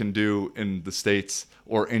money can do in the States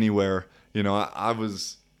or anywhere. You know,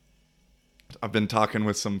 I've been talking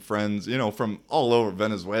with some friends, you know, from all over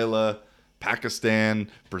Venezuela,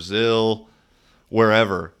 Pakistan, Brazil,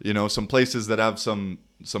 wherever, you know, some places that have some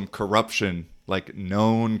corruption,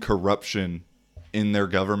 known corruption in their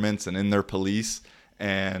governments and in their police.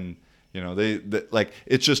 And, you know, they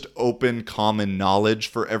it's just open common knowledge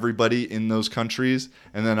for everybody in those countries.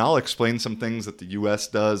 And then I'll explain some things that the U.S.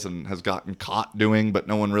 does and has gotten caught doing, but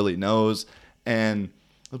no one really knows. And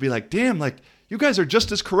they'll be like, damn, you guys are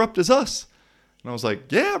just as corrupt as us. And I was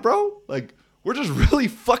like, yeah, bro, we're just really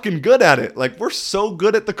fucking good at it. We're so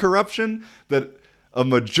good at the corruption that a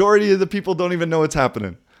majority of the people don't even know it's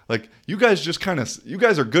happening. You guys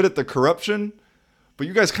are good at the corruption, but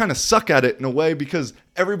you guys kind of suck at it in a way because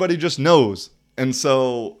everybody just knows. And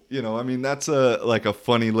so, you know, I mean, that's a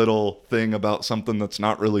funny little thing about something that's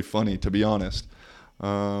not really funny, to be honest.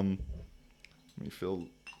 Let me fill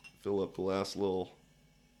up the last little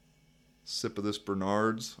sip of this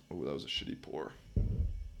Bernard's. Oh, that was a shitty pour.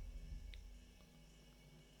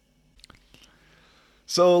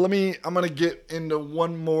 So I'm going to get into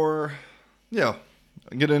one more. Yeah,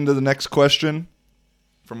 get into the next question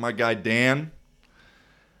from my guy, Dan.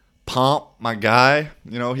 Pomp, my guy.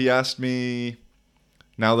 You know, he asked me,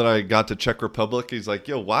 now that I got to Czech Republic, he's like,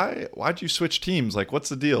 yo, why'd you switch teams? What's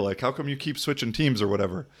the deal? How come you keep switching teams or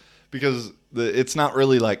whatever? Because it's not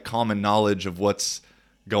really common knowledge of what's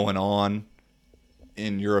going on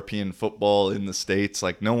in European football in the States.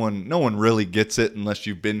 No one really gets it unless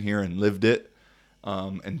you've been here and lived it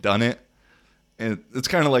and done it. And it's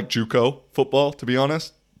kind of like JUCO football, to be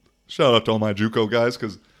honest. Shout out to all my JUCO guys,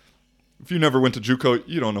 because if you never went to JUCO,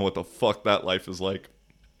 you don't know what the fuck that life is like.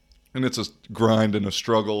 And it's a grind and a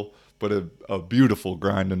struggle, but a beautiful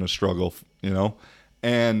grind and a struggle, you know?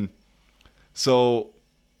 And so,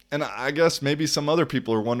 and I guess maybe some other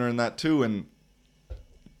people are wondering that too. And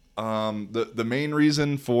the main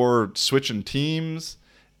reason for switching teams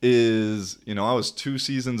is, I was 2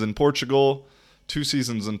 seasons in Portugal, 2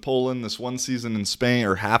 seasons in Poland, this 1 season in Spain,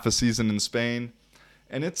 or half a season in Spain.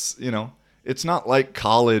 And it's, it's not like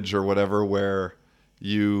college or whatever where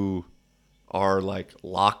you are like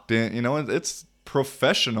locked in, it's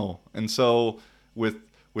professional. And so with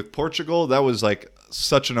Portugal, that was like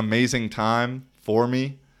such an amazing time for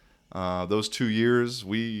me. Those 2 years,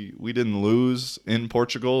 we didn't lose in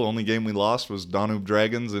Portugal. The only game we lost was Danube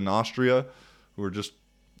Dragons in Austria, who were just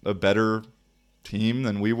a better team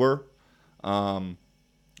than we were.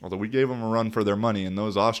 Although we gave them a run for their money, and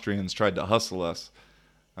those Austrians tried to hustle us.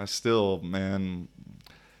 It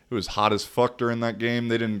was hot as fuck during that game.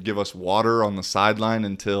 They didn't give us water on the sideline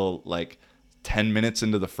until like 10 minutes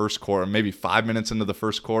into the first quarter, maybe 5 minutes into the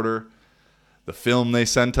first quarter. The film they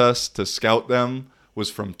sent us to scout them was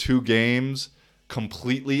from 2 games,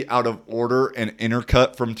 completely out of order and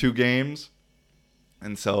intercut from 2 games.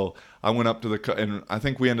 And so I went up to and I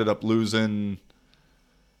think we ended up losing,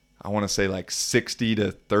 I want to say like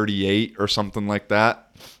 60-38 or something like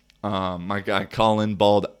that. My guy Colin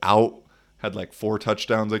balled out, had like 4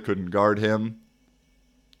 touchdowns. They couldn't guard him.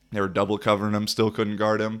 They were double covering him, still couldn't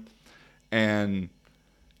guard him. And,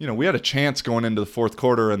 we had a chance going into the fourth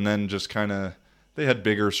quarter, and then just kind of, they had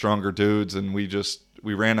bigger, stronger dudes, and we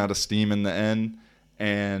ran out of steam in the end.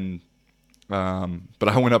 And, but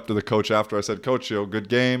I went up to the coach after. I said, Coach, good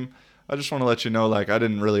game. I just want to let you know, like, I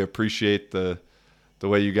didn't really appreciate the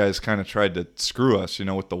way you guys kind of tried to screw us,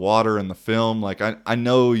 with the water and the film. Like, I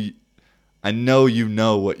know you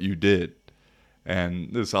know what you did.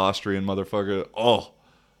 And this Austrian motherfucker,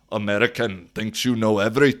 American thinks you know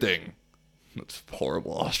everything. That's a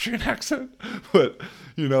horrible Austrian accent. But,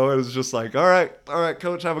 it was just like, all right,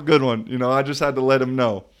 Coach, have a good one. I just had to let him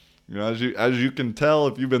know. As you can tell,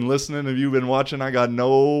 if you've been listening, if you've been watching, I got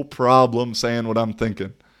no problem saying what I'm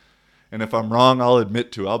thinking. And if I'm wrong, I'll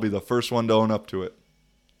admit to it. I'll be the first one to own up to it.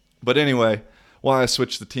 But anyway, why I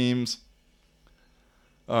switched the teams.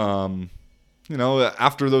 After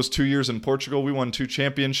those 2 years in Portugal, we won 2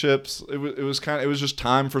 championships. It was just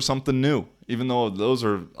time for something new. Even though those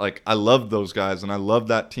are like, I love those guys and I love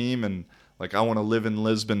that team, and like I want to live in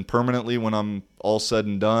Lisbon permanently when I'm all said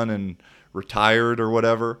and done and retired or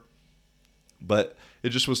whatever. But it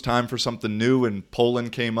just was time for something new, and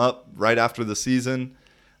Poland came up right after the season.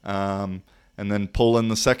 And then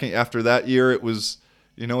Poland the second after that year, it was,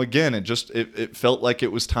 again, it felt like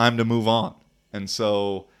it was time to move on. And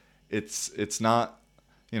so it's not,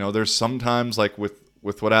 there's sometimes like with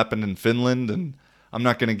what happened in Finland, and I'm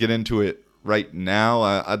not going to get into it right now.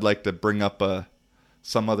 I'd like to bring up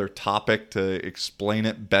some other topic to explain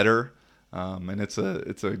it better. And it's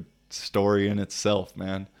a story in itself,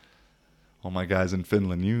 man. All my guys in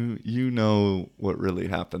Finland, you know what really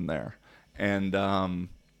happened there. And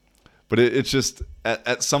but it's just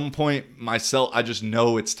at some point myself, I just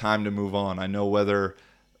know it's time to move on. I know whether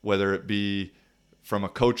it be from a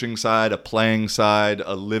coaching side, a playing side,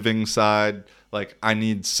 a living side, like I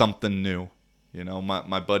need something new.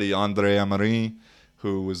 My buddy Andre Amari,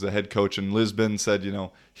 who was the head coach in Lisbon, said,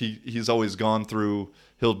 he's always gone through,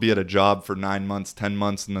 he'll be at a job for 9 months, 10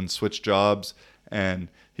 months, and then switch jobs. And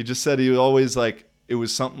he just said he always like, it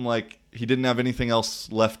was something like he didn't have anything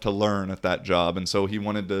else left to learn at that job. And so he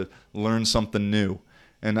wanted to learn something new.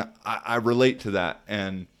 And I relate to that.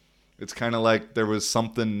 And it's kind of like there was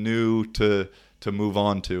something new to move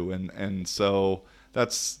on to. And so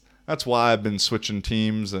that's why I've been switching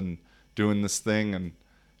teams and doing this thing. And,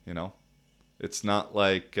 it's not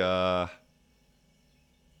like I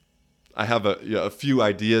have a few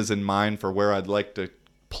ideas in mind for where I'd like to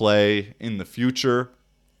play in the future.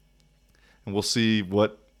 And we'll see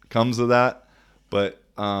what comes of that. But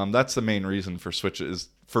that's the main reason for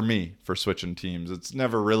switching teams. It's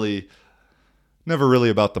never really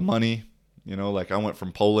about the money. Like I went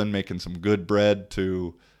from Poland making some good bread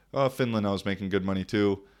to Finland. I was making good money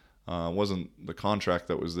too. It wasn't the contract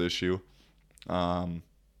that was the issue.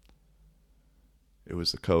 It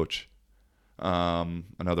was the coach,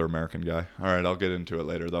 another American guy. All right, I'll get into it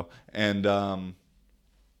later though. And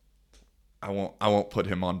I won't put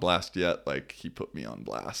him on blast yet. Like he put me on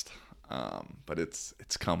blast. But it's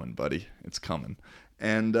coming, buddy. It's coming.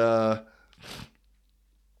 And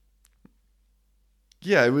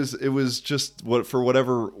yeah, it was just for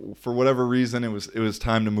whatever reason it was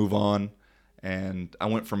time to move on. And I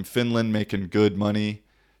went from Finland making good money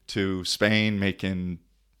to Spain making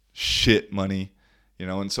shit money,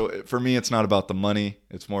 and so for me it's not about the money.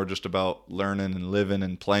 It's more just about learning and living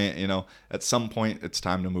and playing. At some point it's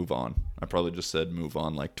time to move on. I probably just said move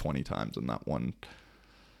on like 20 times in that one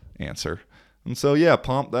answer. And so yeah,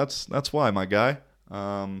 Pomp, that's why, my guy.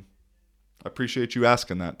 appreciate you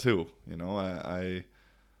asking that too. You know, I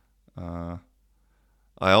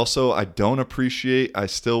don't appreciate, I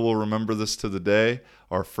still will remember this to the day,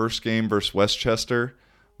 our first game versus Westchester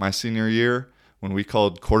my senior year when we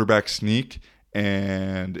called quarterback sneak,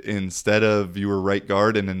 and instead of, you were right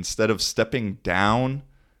guard, and instead of stepping down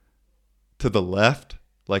to the left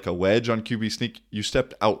like a wedge on QB sneak, you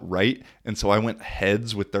stepped out right, and so I went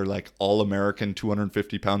heads with their like all-American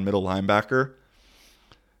 250-pound middle linebacker.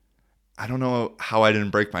 I don't know how I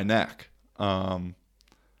didn't break my neck.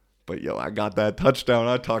 But yo, I got that touchdown.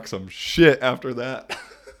 I talked some shit after that.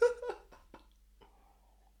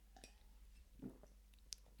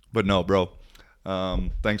 But no, bro.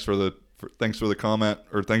 Thanks for the comment,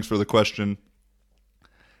 or thanks for the question.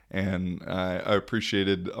 And I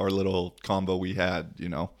appreciated our little combo we had, you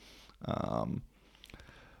know.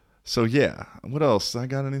 So yeah, what else? I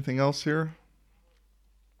got anything else here?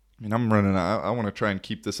 I mean, I'm running out. I want to try and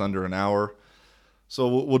keep this under an hour. So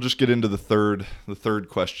we'll just get into the third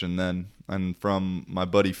question then. And from my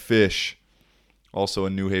buddy Fish, also a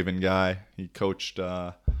New Haven guy. He coached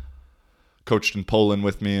in Poland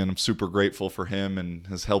with me, and I'm super grateful for him, and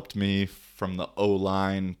has helped me from the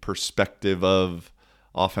O-line perspective of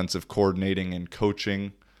offensive coordinating and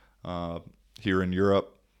coaching here in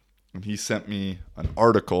Europe. And he sent me an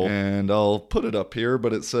article, and I'll put it up here,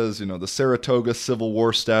 but it says, you know, the Saratoga Civil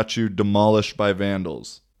War statue demolished by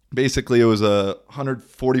vandals. Basically, it was a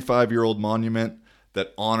 145-year-old monument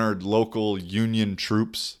that honored local Union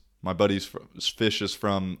troops. My buddy's Fish is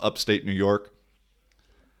from upstate New York.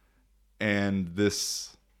 And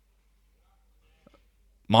this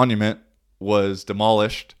monument was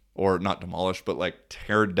demolished, or not demolished, but like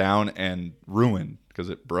teared down and ruined because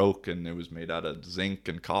it broke, and it was made out of zinc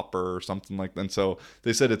and copper or something like that. And so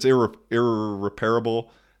they said it's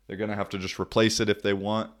irreparable. They're going to have to just replace it if they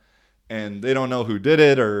want. And they don't know who did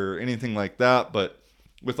it or anything like that. But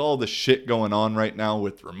with all the shit going on right now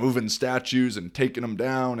with removing statues and taking them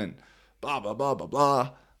down and blah, blah, blah, blah,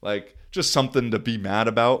 blah, like just something to be mad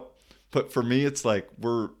about. But for me, it's like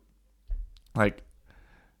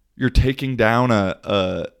you're taking down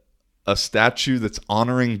a statue that's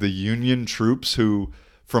honoring the Union troops who,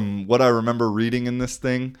 from what I remember reading in this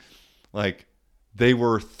thing, like they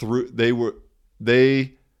were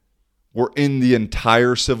in the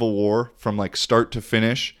entire Civil War from like start to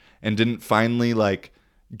finish, and didn't finally like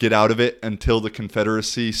get out of it until the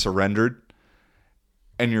Confederacy surrendered.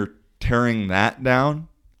 And you're tearing that down.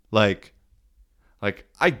 Like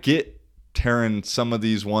I get tearing some of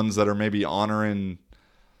these ones that are maybe honoring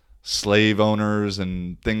slave owners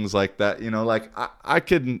and things like that. You know, like I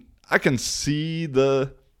can see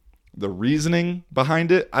the reasoning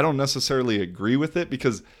behind it. I don't necessarily agree with it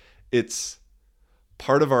because it's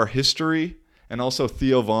part of our history. And also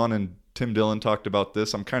Theo Vaughn and Tim Dillon talked about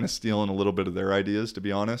this. I'm kind of stealing a little bit of their ideas, to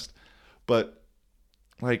be honest. But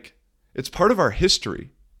like, it's part of our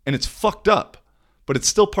history, and it's fucked up, but it's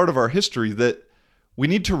still part of our history that we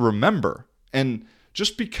need to remember. And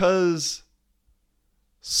just because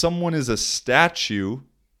someone is a statue,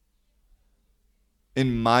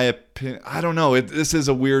 in my opinion, I don't know. This is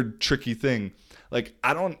a weird, tricky thing. Like,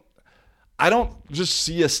 I don't just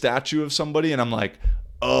see a statue of somebody and I'm like,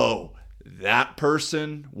 oh, that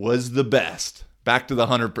person was the best. Back to the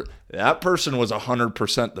 100%. That person was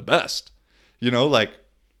 100% the best. You know, like,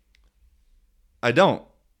 I don't.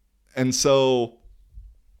 And so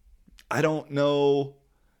I don't know.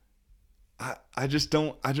 I just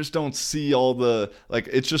don't see all the, like,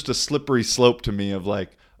 it's just a slippery slope to me of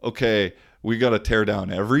like, okay, we got to tear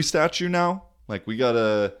down every statue now. Like, we got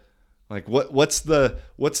to, like, what's the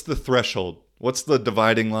threshold? What's the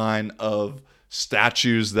dividing line of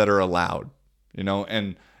statues that are allowed? You know,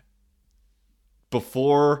 and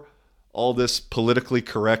before all this politically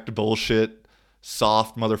correct bullshit,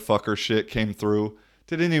 soft motherfucker shit came through,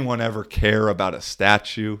 did anyone ever care about a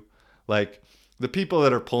statue? Like, the people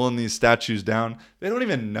that are pulling these statues down, they don't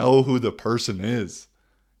even know who the person is.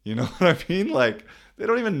 You know what I mean? Like, they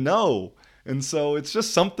don't even know. And so it's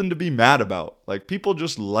just something to be mad about. Like, people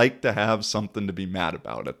just like to have something to be mad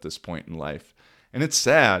about at this point in life. And it's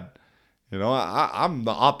sad. You know, I'm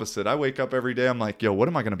the opposite. I wake up every day, I'm like, yo, what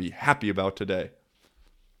am I going to be happy about today?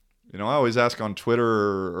 You know, I always ask on Twitter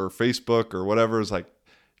or Facebook or whatever, is like,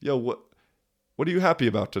 yo, what are you happy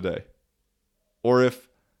about today? Or if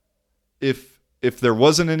there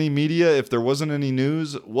wasn't any media, if there wasn't any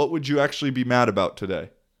news, what would you actually be mad about today?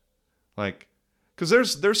 Like,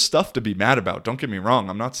 because there's stuff to be mad about. Don't get me wrong.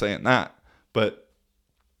 I'm not saying that. But,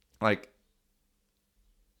 like,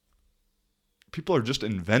 people are just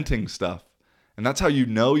inventing stuff. And that's how you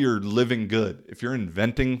know you're living good. If you're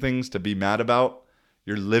inventing things to be mad about,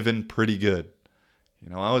 you're living pretty good.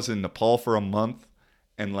 I was in Nepal for a month,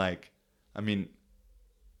 and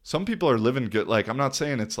some people are living good. Like, I'm not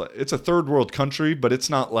saying it's a third world country, but it's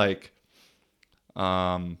not like,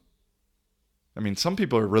 some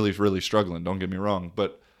people are really, really struggling. Don't get me wrong,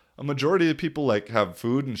 but a majority of people like have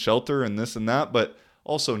food and shelter and this and that, but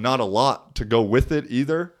also not a lot to go with it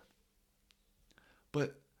either.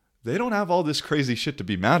 But they don't have all this crazy shit to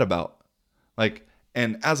be mad about. Like,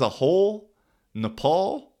 and as a whole,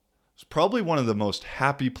 Nepal is probably one of the most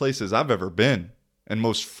happy places I've ever been, and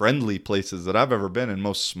most friendly places that I've ever been, and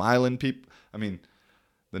most smiling people. The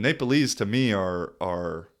Nepalese to me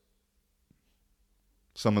are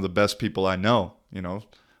some of the best people I know.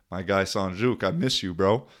 My guy Sanjuk, I miss you,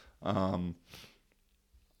 bro.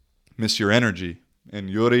 Miss your energy. And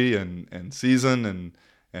Yuri and Season and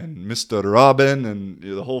Mr. Robin and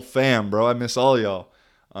the whole fam, bro. I miss all y'all.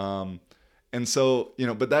 And so,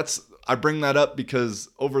 but I bring that up because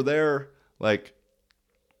over there, like,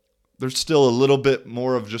 there's still a little bit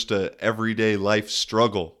more of just a everyday life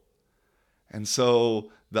struggle. And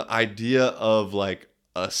so the idea of like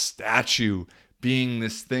a statue being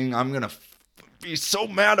this thing I'm going to be so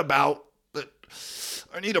mad about that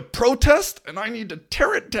I need to protest and I need to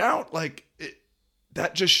tear it down. Like,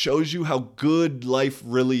 that just shows you how good life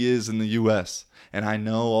really is in the U.S. And I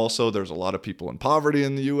know also there's a lot of people in poverty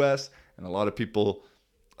in the U.S. and a lot of people,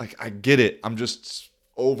 like, I get it. I'm just,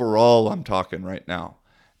 overall, I'm talking right now.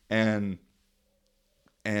 And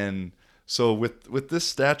so with this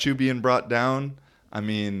statue being brought down, I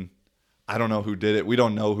don't know who did it. We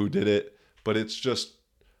don't know who did it, but it's just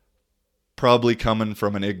probably coming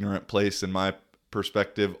from an ignorant place in my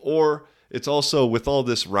perspective. Or it's also with all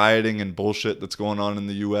this rioting and bullshit that's going on in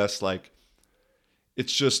the U.S., like,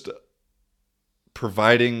 it's just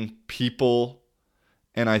providing people,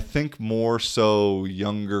 and I think more so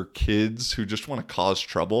younger kids who just want to cause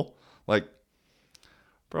trouble. Like,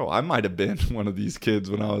 bro, I might have been one of these kids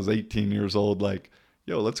when I was 18 years old. Like,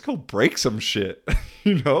 yo, let's go break some shit,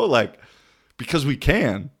 like, because we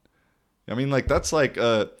can. That's like,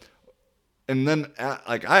 and then,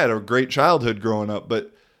 like, I had a great childhood growing up,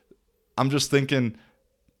 but I'm just thinking,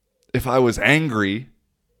 if I was angry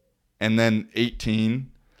and then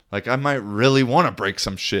 18, like, I might really want to break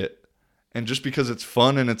some shit. And just because it's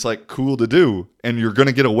fun and it's like cool to do, and you're going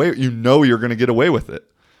to get away, you're going to get away with it.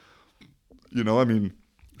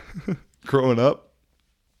 Growing up,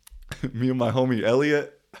 me and my homie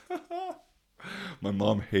Elliot, my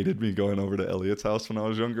mom hated me going over to Elliot's house when I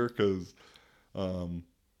was younger because, I'm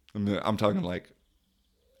talking like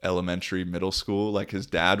elementary, middle school. Like, his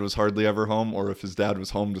dad was hardly ever home, or if his dad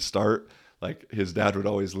was home to start, like, his dad would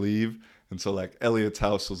always leave. And so, like, Elliot's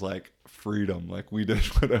house was like freedom. Like, we did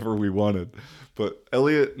whatever we wanted. But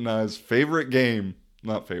Elliot and I's favorite game,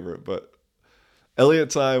 not favorite, but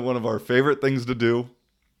Elliot's one of our favorite things to do,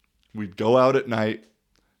 we'd go out at night,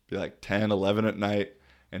 be like 10, 11 at night,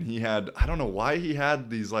 and I don't know why he had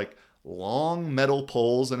these like long metal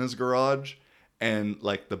poles in his garage, and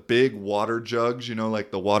like the big water jugs,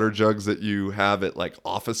 like the water jugs that you have at like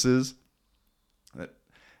offices.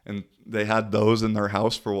 And they had those in their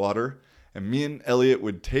house for water. And me and Elliot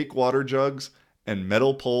would take water jugs and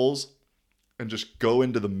metal poles and just go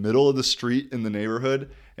into the middle of the street in the neighborhood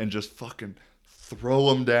and just fucking throw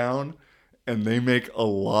them down. And they make a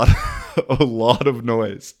lot of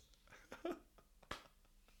noise.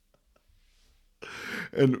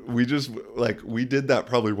 And we just, like, we did that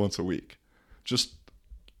probably once a week. Just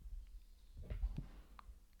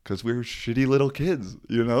because we were shitty little kids,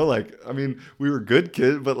 Like, we were good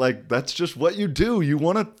kids, but, like, that's just what you do. You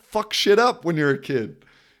want to fuck shit up when you're a kid.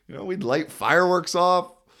 We'd light fireworks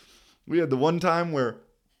off. We had the one time where...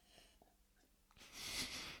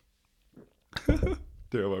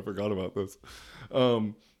 Damn, I forgot about this.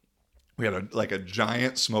 We had a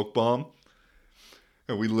giant smoke bomb,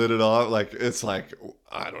 and we lit it off. Like, it's like,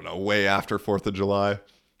 I don't know, way after 4th of July,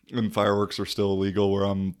 and fireworks are still illegal where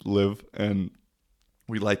I live. And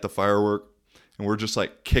we light the firework, and we're just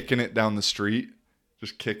like kicking it down the street,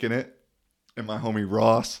 just kicking it. And my homie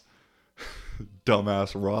Ross,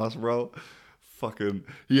 dumbass Ross, bro, fucking,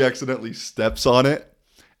 he accidentally steps on it.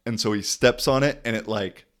 And so he steps on it, and it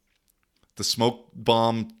like, the smoke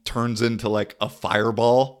bomb turns into like a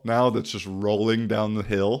fireball now that's just rolling down the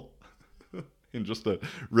hill in just a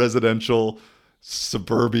residential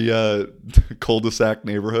suburbia cul-de-sac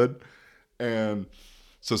neighborhood. And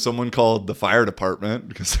so someone called the fire department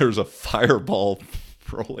because there's a fireball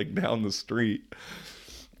rolling down the street.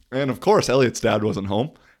 And of course, Elliot's dad wasn't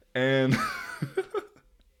home. And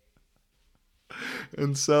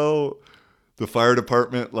and so the fire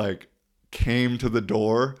department like came to the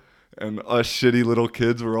door And us shitty little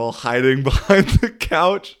kids were all hiding behind the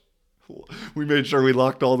couch. We made sure we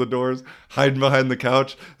locked all the doors, hiding behind the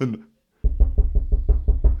couch and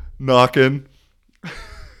knocking.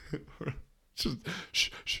 Just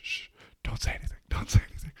shh. Don't say anything. Don't say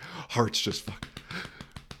anything. Hearts just fucking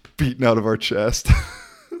beating out of our chest.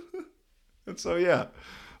 And so, yeah,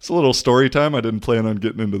 it's a little story time. I didn't plan on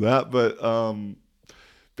getting into that, but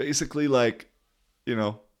basically, like, you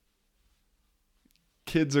know,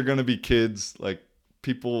 kids are going to be kids, like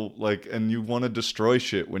people like, and you want to destroy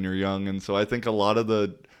shit when you're young. And so I think a lot of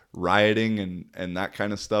the rioting and that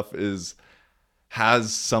kind of stuff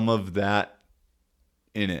has some of that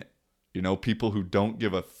in it. You know, people who don't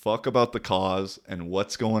give a fuck about the cause and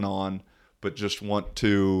what's going on, but just want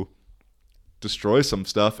to destroy some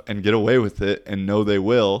stuff and get away with it and know they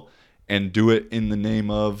will and do it in the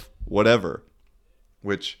name of whatever,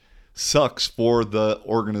 which sucks for the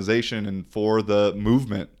organization and for the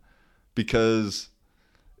movement because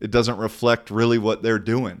it doesn't reflect really what they're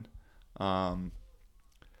doing. And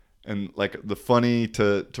like the funny,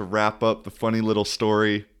 to wrap up the funny little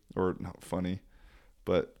story, or not funny,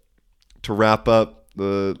 but to wrap up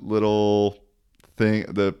the little thing,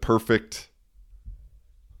 the perfect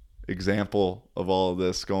example of all of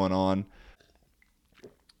this going on.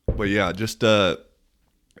 But yeah, just a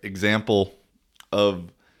example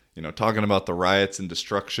of, you know, talking about the riots and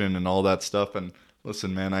destruction and all that stuff. And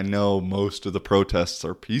listen, man, I know most of the protests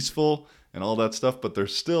are peaceful and all that stuff, but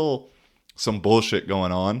there's still some bullshit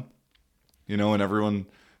going on, you know, and everyone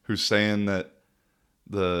who's saying that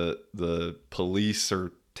the police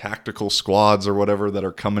or tactical squads or whatever that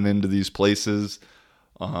are coming into these places,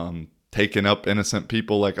 taking up innocent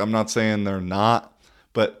people. Like, I'm not saying they're not,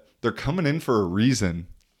 but they're coming in for a reason,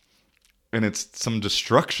 and it's some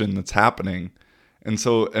destruction that's happening. And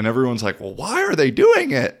so, and everyone's like, well, why are they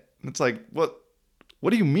doing it? And it's like, what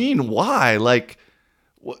do you mean? Why? Like,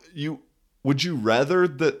 would you rather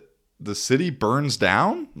that the city burns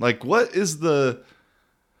down? Like, what is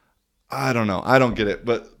I don't know. I don't get it.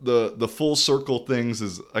 But the full circle things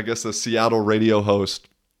is, I guess, a Seattle radio host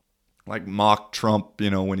like mocked Trump, you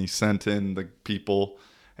know, when he sent in the people.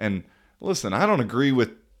 And listen, I don't agree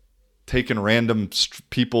with taking random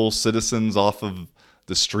people, citizens off of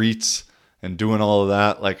the streets and doing all of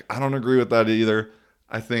that. Like, I don't agree with that either.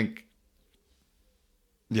 I think,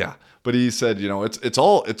 yeah. But he said, you know, it's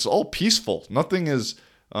all peaceful. Nothing is,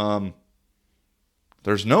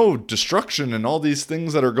 there's no destruction and all these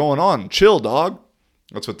things that are going on. Chill, dog.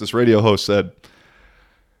 That's what this radio host said.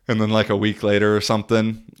 And then like a week later or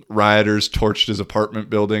something, rioters torched his apartment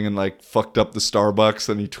building and like fucked up the Starbucks.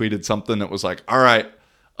 And he tweeted something that was like, all right,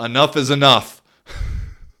 enough is enough.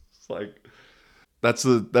 It's like, that's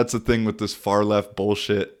the thing with this far left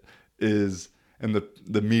bullshit is, and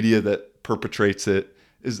the media that perpetrates it,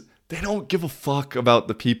 is they don't give a fuck about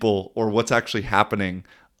the people or what's actually happening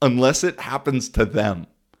unless it happens to them.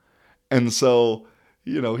 And so,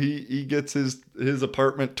 you know, he gets his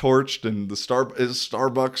apartment torched, and his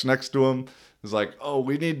Starbucks next to him is like, oh,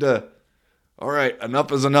 we need to, all right,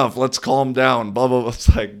 enough is enough. Let's calm down. Blah, blah, blah.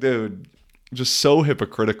 It's like, dude, just so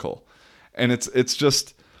hypocritical. And it's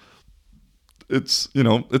just, you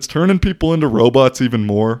know, it's turning people into robots even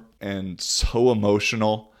more, and so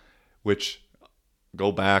emotional, which,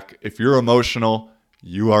 go back, if you're emotional,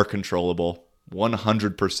 you are controllable.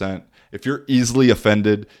 100%. If you're easily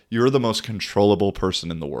offended, you're the most controllable person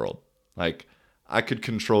in the world. Like, I could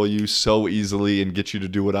control you so easily and get you to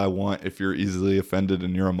do what I want. If you're easily offended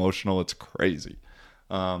and you're emotional, it's crazy.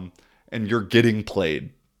 And you're getting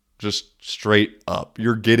played. Just straight up.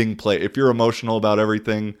 You're getting played. If you're emotional about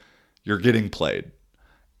everything, you're getting played.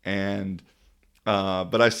 And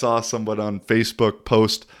but I saw someone on Facebook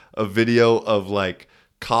post a video of like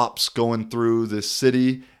cops going through this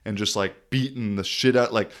city and just like beating the shit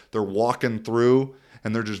out, like they're walking through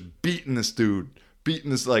and they're just beating this dude,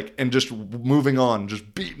 like, and just moving on,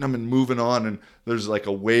 just beating him and moving on. And there's like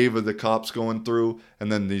a wave of the cops going through,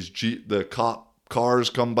 and then the cop cars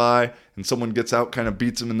come by and someone gets out, kind of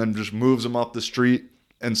beats him, and then just moves him off the street.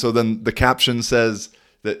 And so then the caption says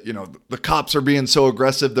that, you know, the cops are being so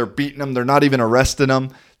aggressive, they're beating him, they're not even arresting him.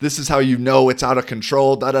 This is how you know it's out of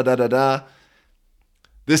control, da da da da da.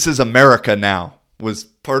 This is America now, was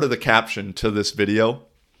part of the caption to this video.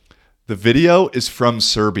 The video is from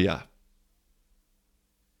Serbia.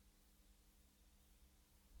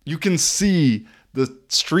 You can see the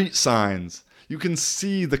street signs. You can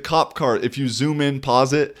see the cop car. If you zoom in,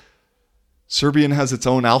 pause it, Serbian has its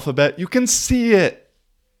own alphabet. You can see it.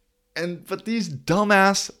 But these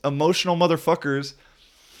dumbass, emotional motherfuckers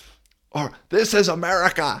are, this is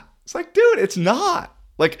America. It's like, dude, it's not.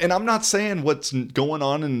 Like, and I'm not saying what's going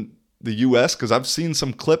on in the U.S. because I've seen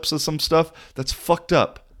some clips of some stuff that's fucked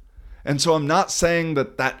up. And so I'm not saying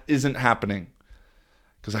that isn't happening,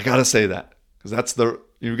 because I got to say that, because that's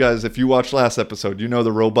you guys, if you watched last episode, you know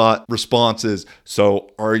the robot response is, so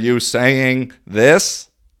are you saying this?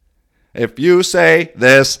 If you say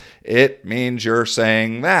this, it means you're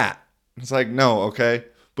saying that. It's like, no, okay.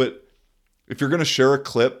 But if you're going to share a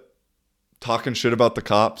clip talking shit about the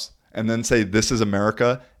cops and then say this is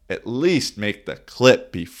America, at least make the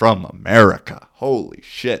clip be from America. Holy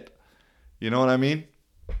shit. You know what I mean?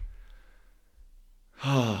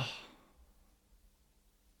 I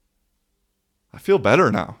feel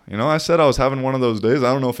better now. You know, I said I was having one of those days.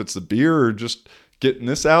 I don't know if it's the beer or just getting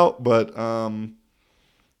this out, but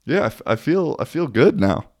yeah, I feel good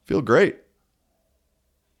now. I feel great.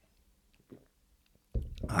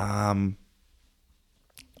 But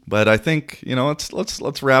I think, you know,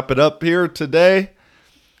 let's wrap it up here today.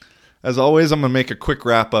 As always, I'm gonna make a quick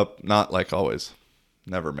wrap up. Not like always.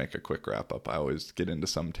 Never make a quick wrap up. I always get into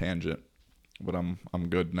some tangent. But I'm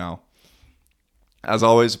good now. As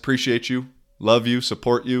always, appreciate you, love you,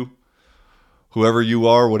 support you. Whoever you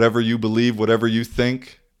are, whatever you believe, whatever you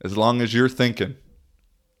think, as long as you're thinking,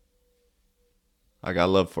 I got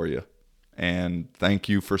love for you. And thank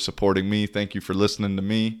you for supporting me. Thank you for listening to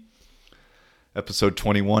me. Episode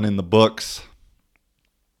 21 in the books.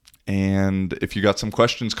 And if you got some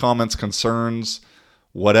questions, comments, concerns,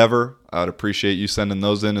 whatever, I'd appreciate you sending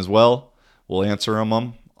those in as well. We'll answer them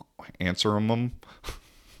on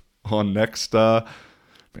next,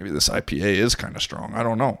 maybe this IPA is kind of strong. I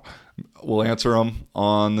don't know. We'll answer them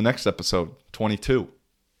on the next episode, 22.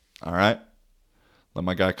 All right. Let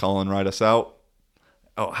my guy Colin write us out.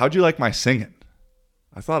 Oh, how'd you like my singing?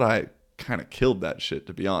 I thought I kind of killed that shit,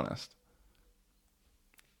 to be honest.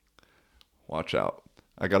 Watch out.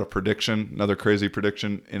 I got a prediction, another crazy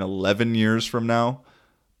prediction. In 11 years from now,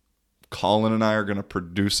 Colin and I are going to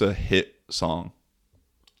produce a hit song.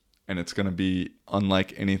 And it's going to be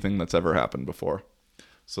unlike anything that's ever happened before.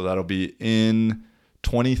 So that'll be in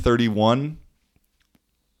 2031.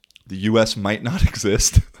 The U.S. might not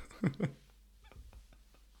exist.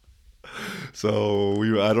 So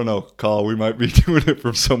I don't know, Call, we might be doing it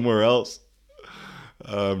from somewhere else.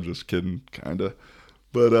 I'm just kidding, kind of.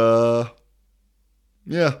 But,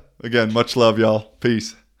 yeah, again, much love, y'all.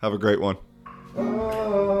 Peace. Have a great one.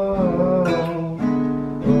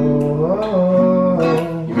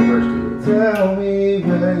 Tell me,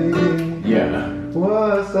 baby. Yeah.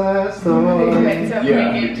 What's that story?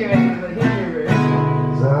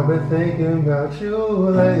 I've been thinking about you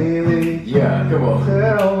lately. Yeah, come on.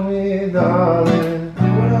 Tell me, darling.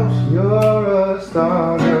 What else? You're a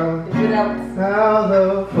star girl. What else? How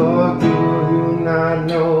the fuck do you not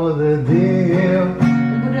know the deal?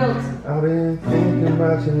 What else? I've been thinking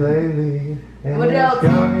about you lately. And what else?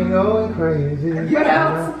 Got me going crazy. What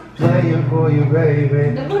else? Playing for you,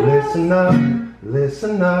 baby. Listen up.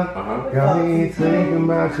 Listen up, got me thinking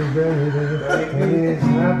about you, baby. And it's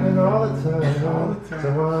happening all the time. So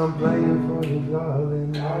I'm playing for you,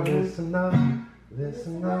 darling. Now listen up,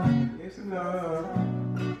 listen up, listen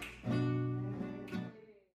up.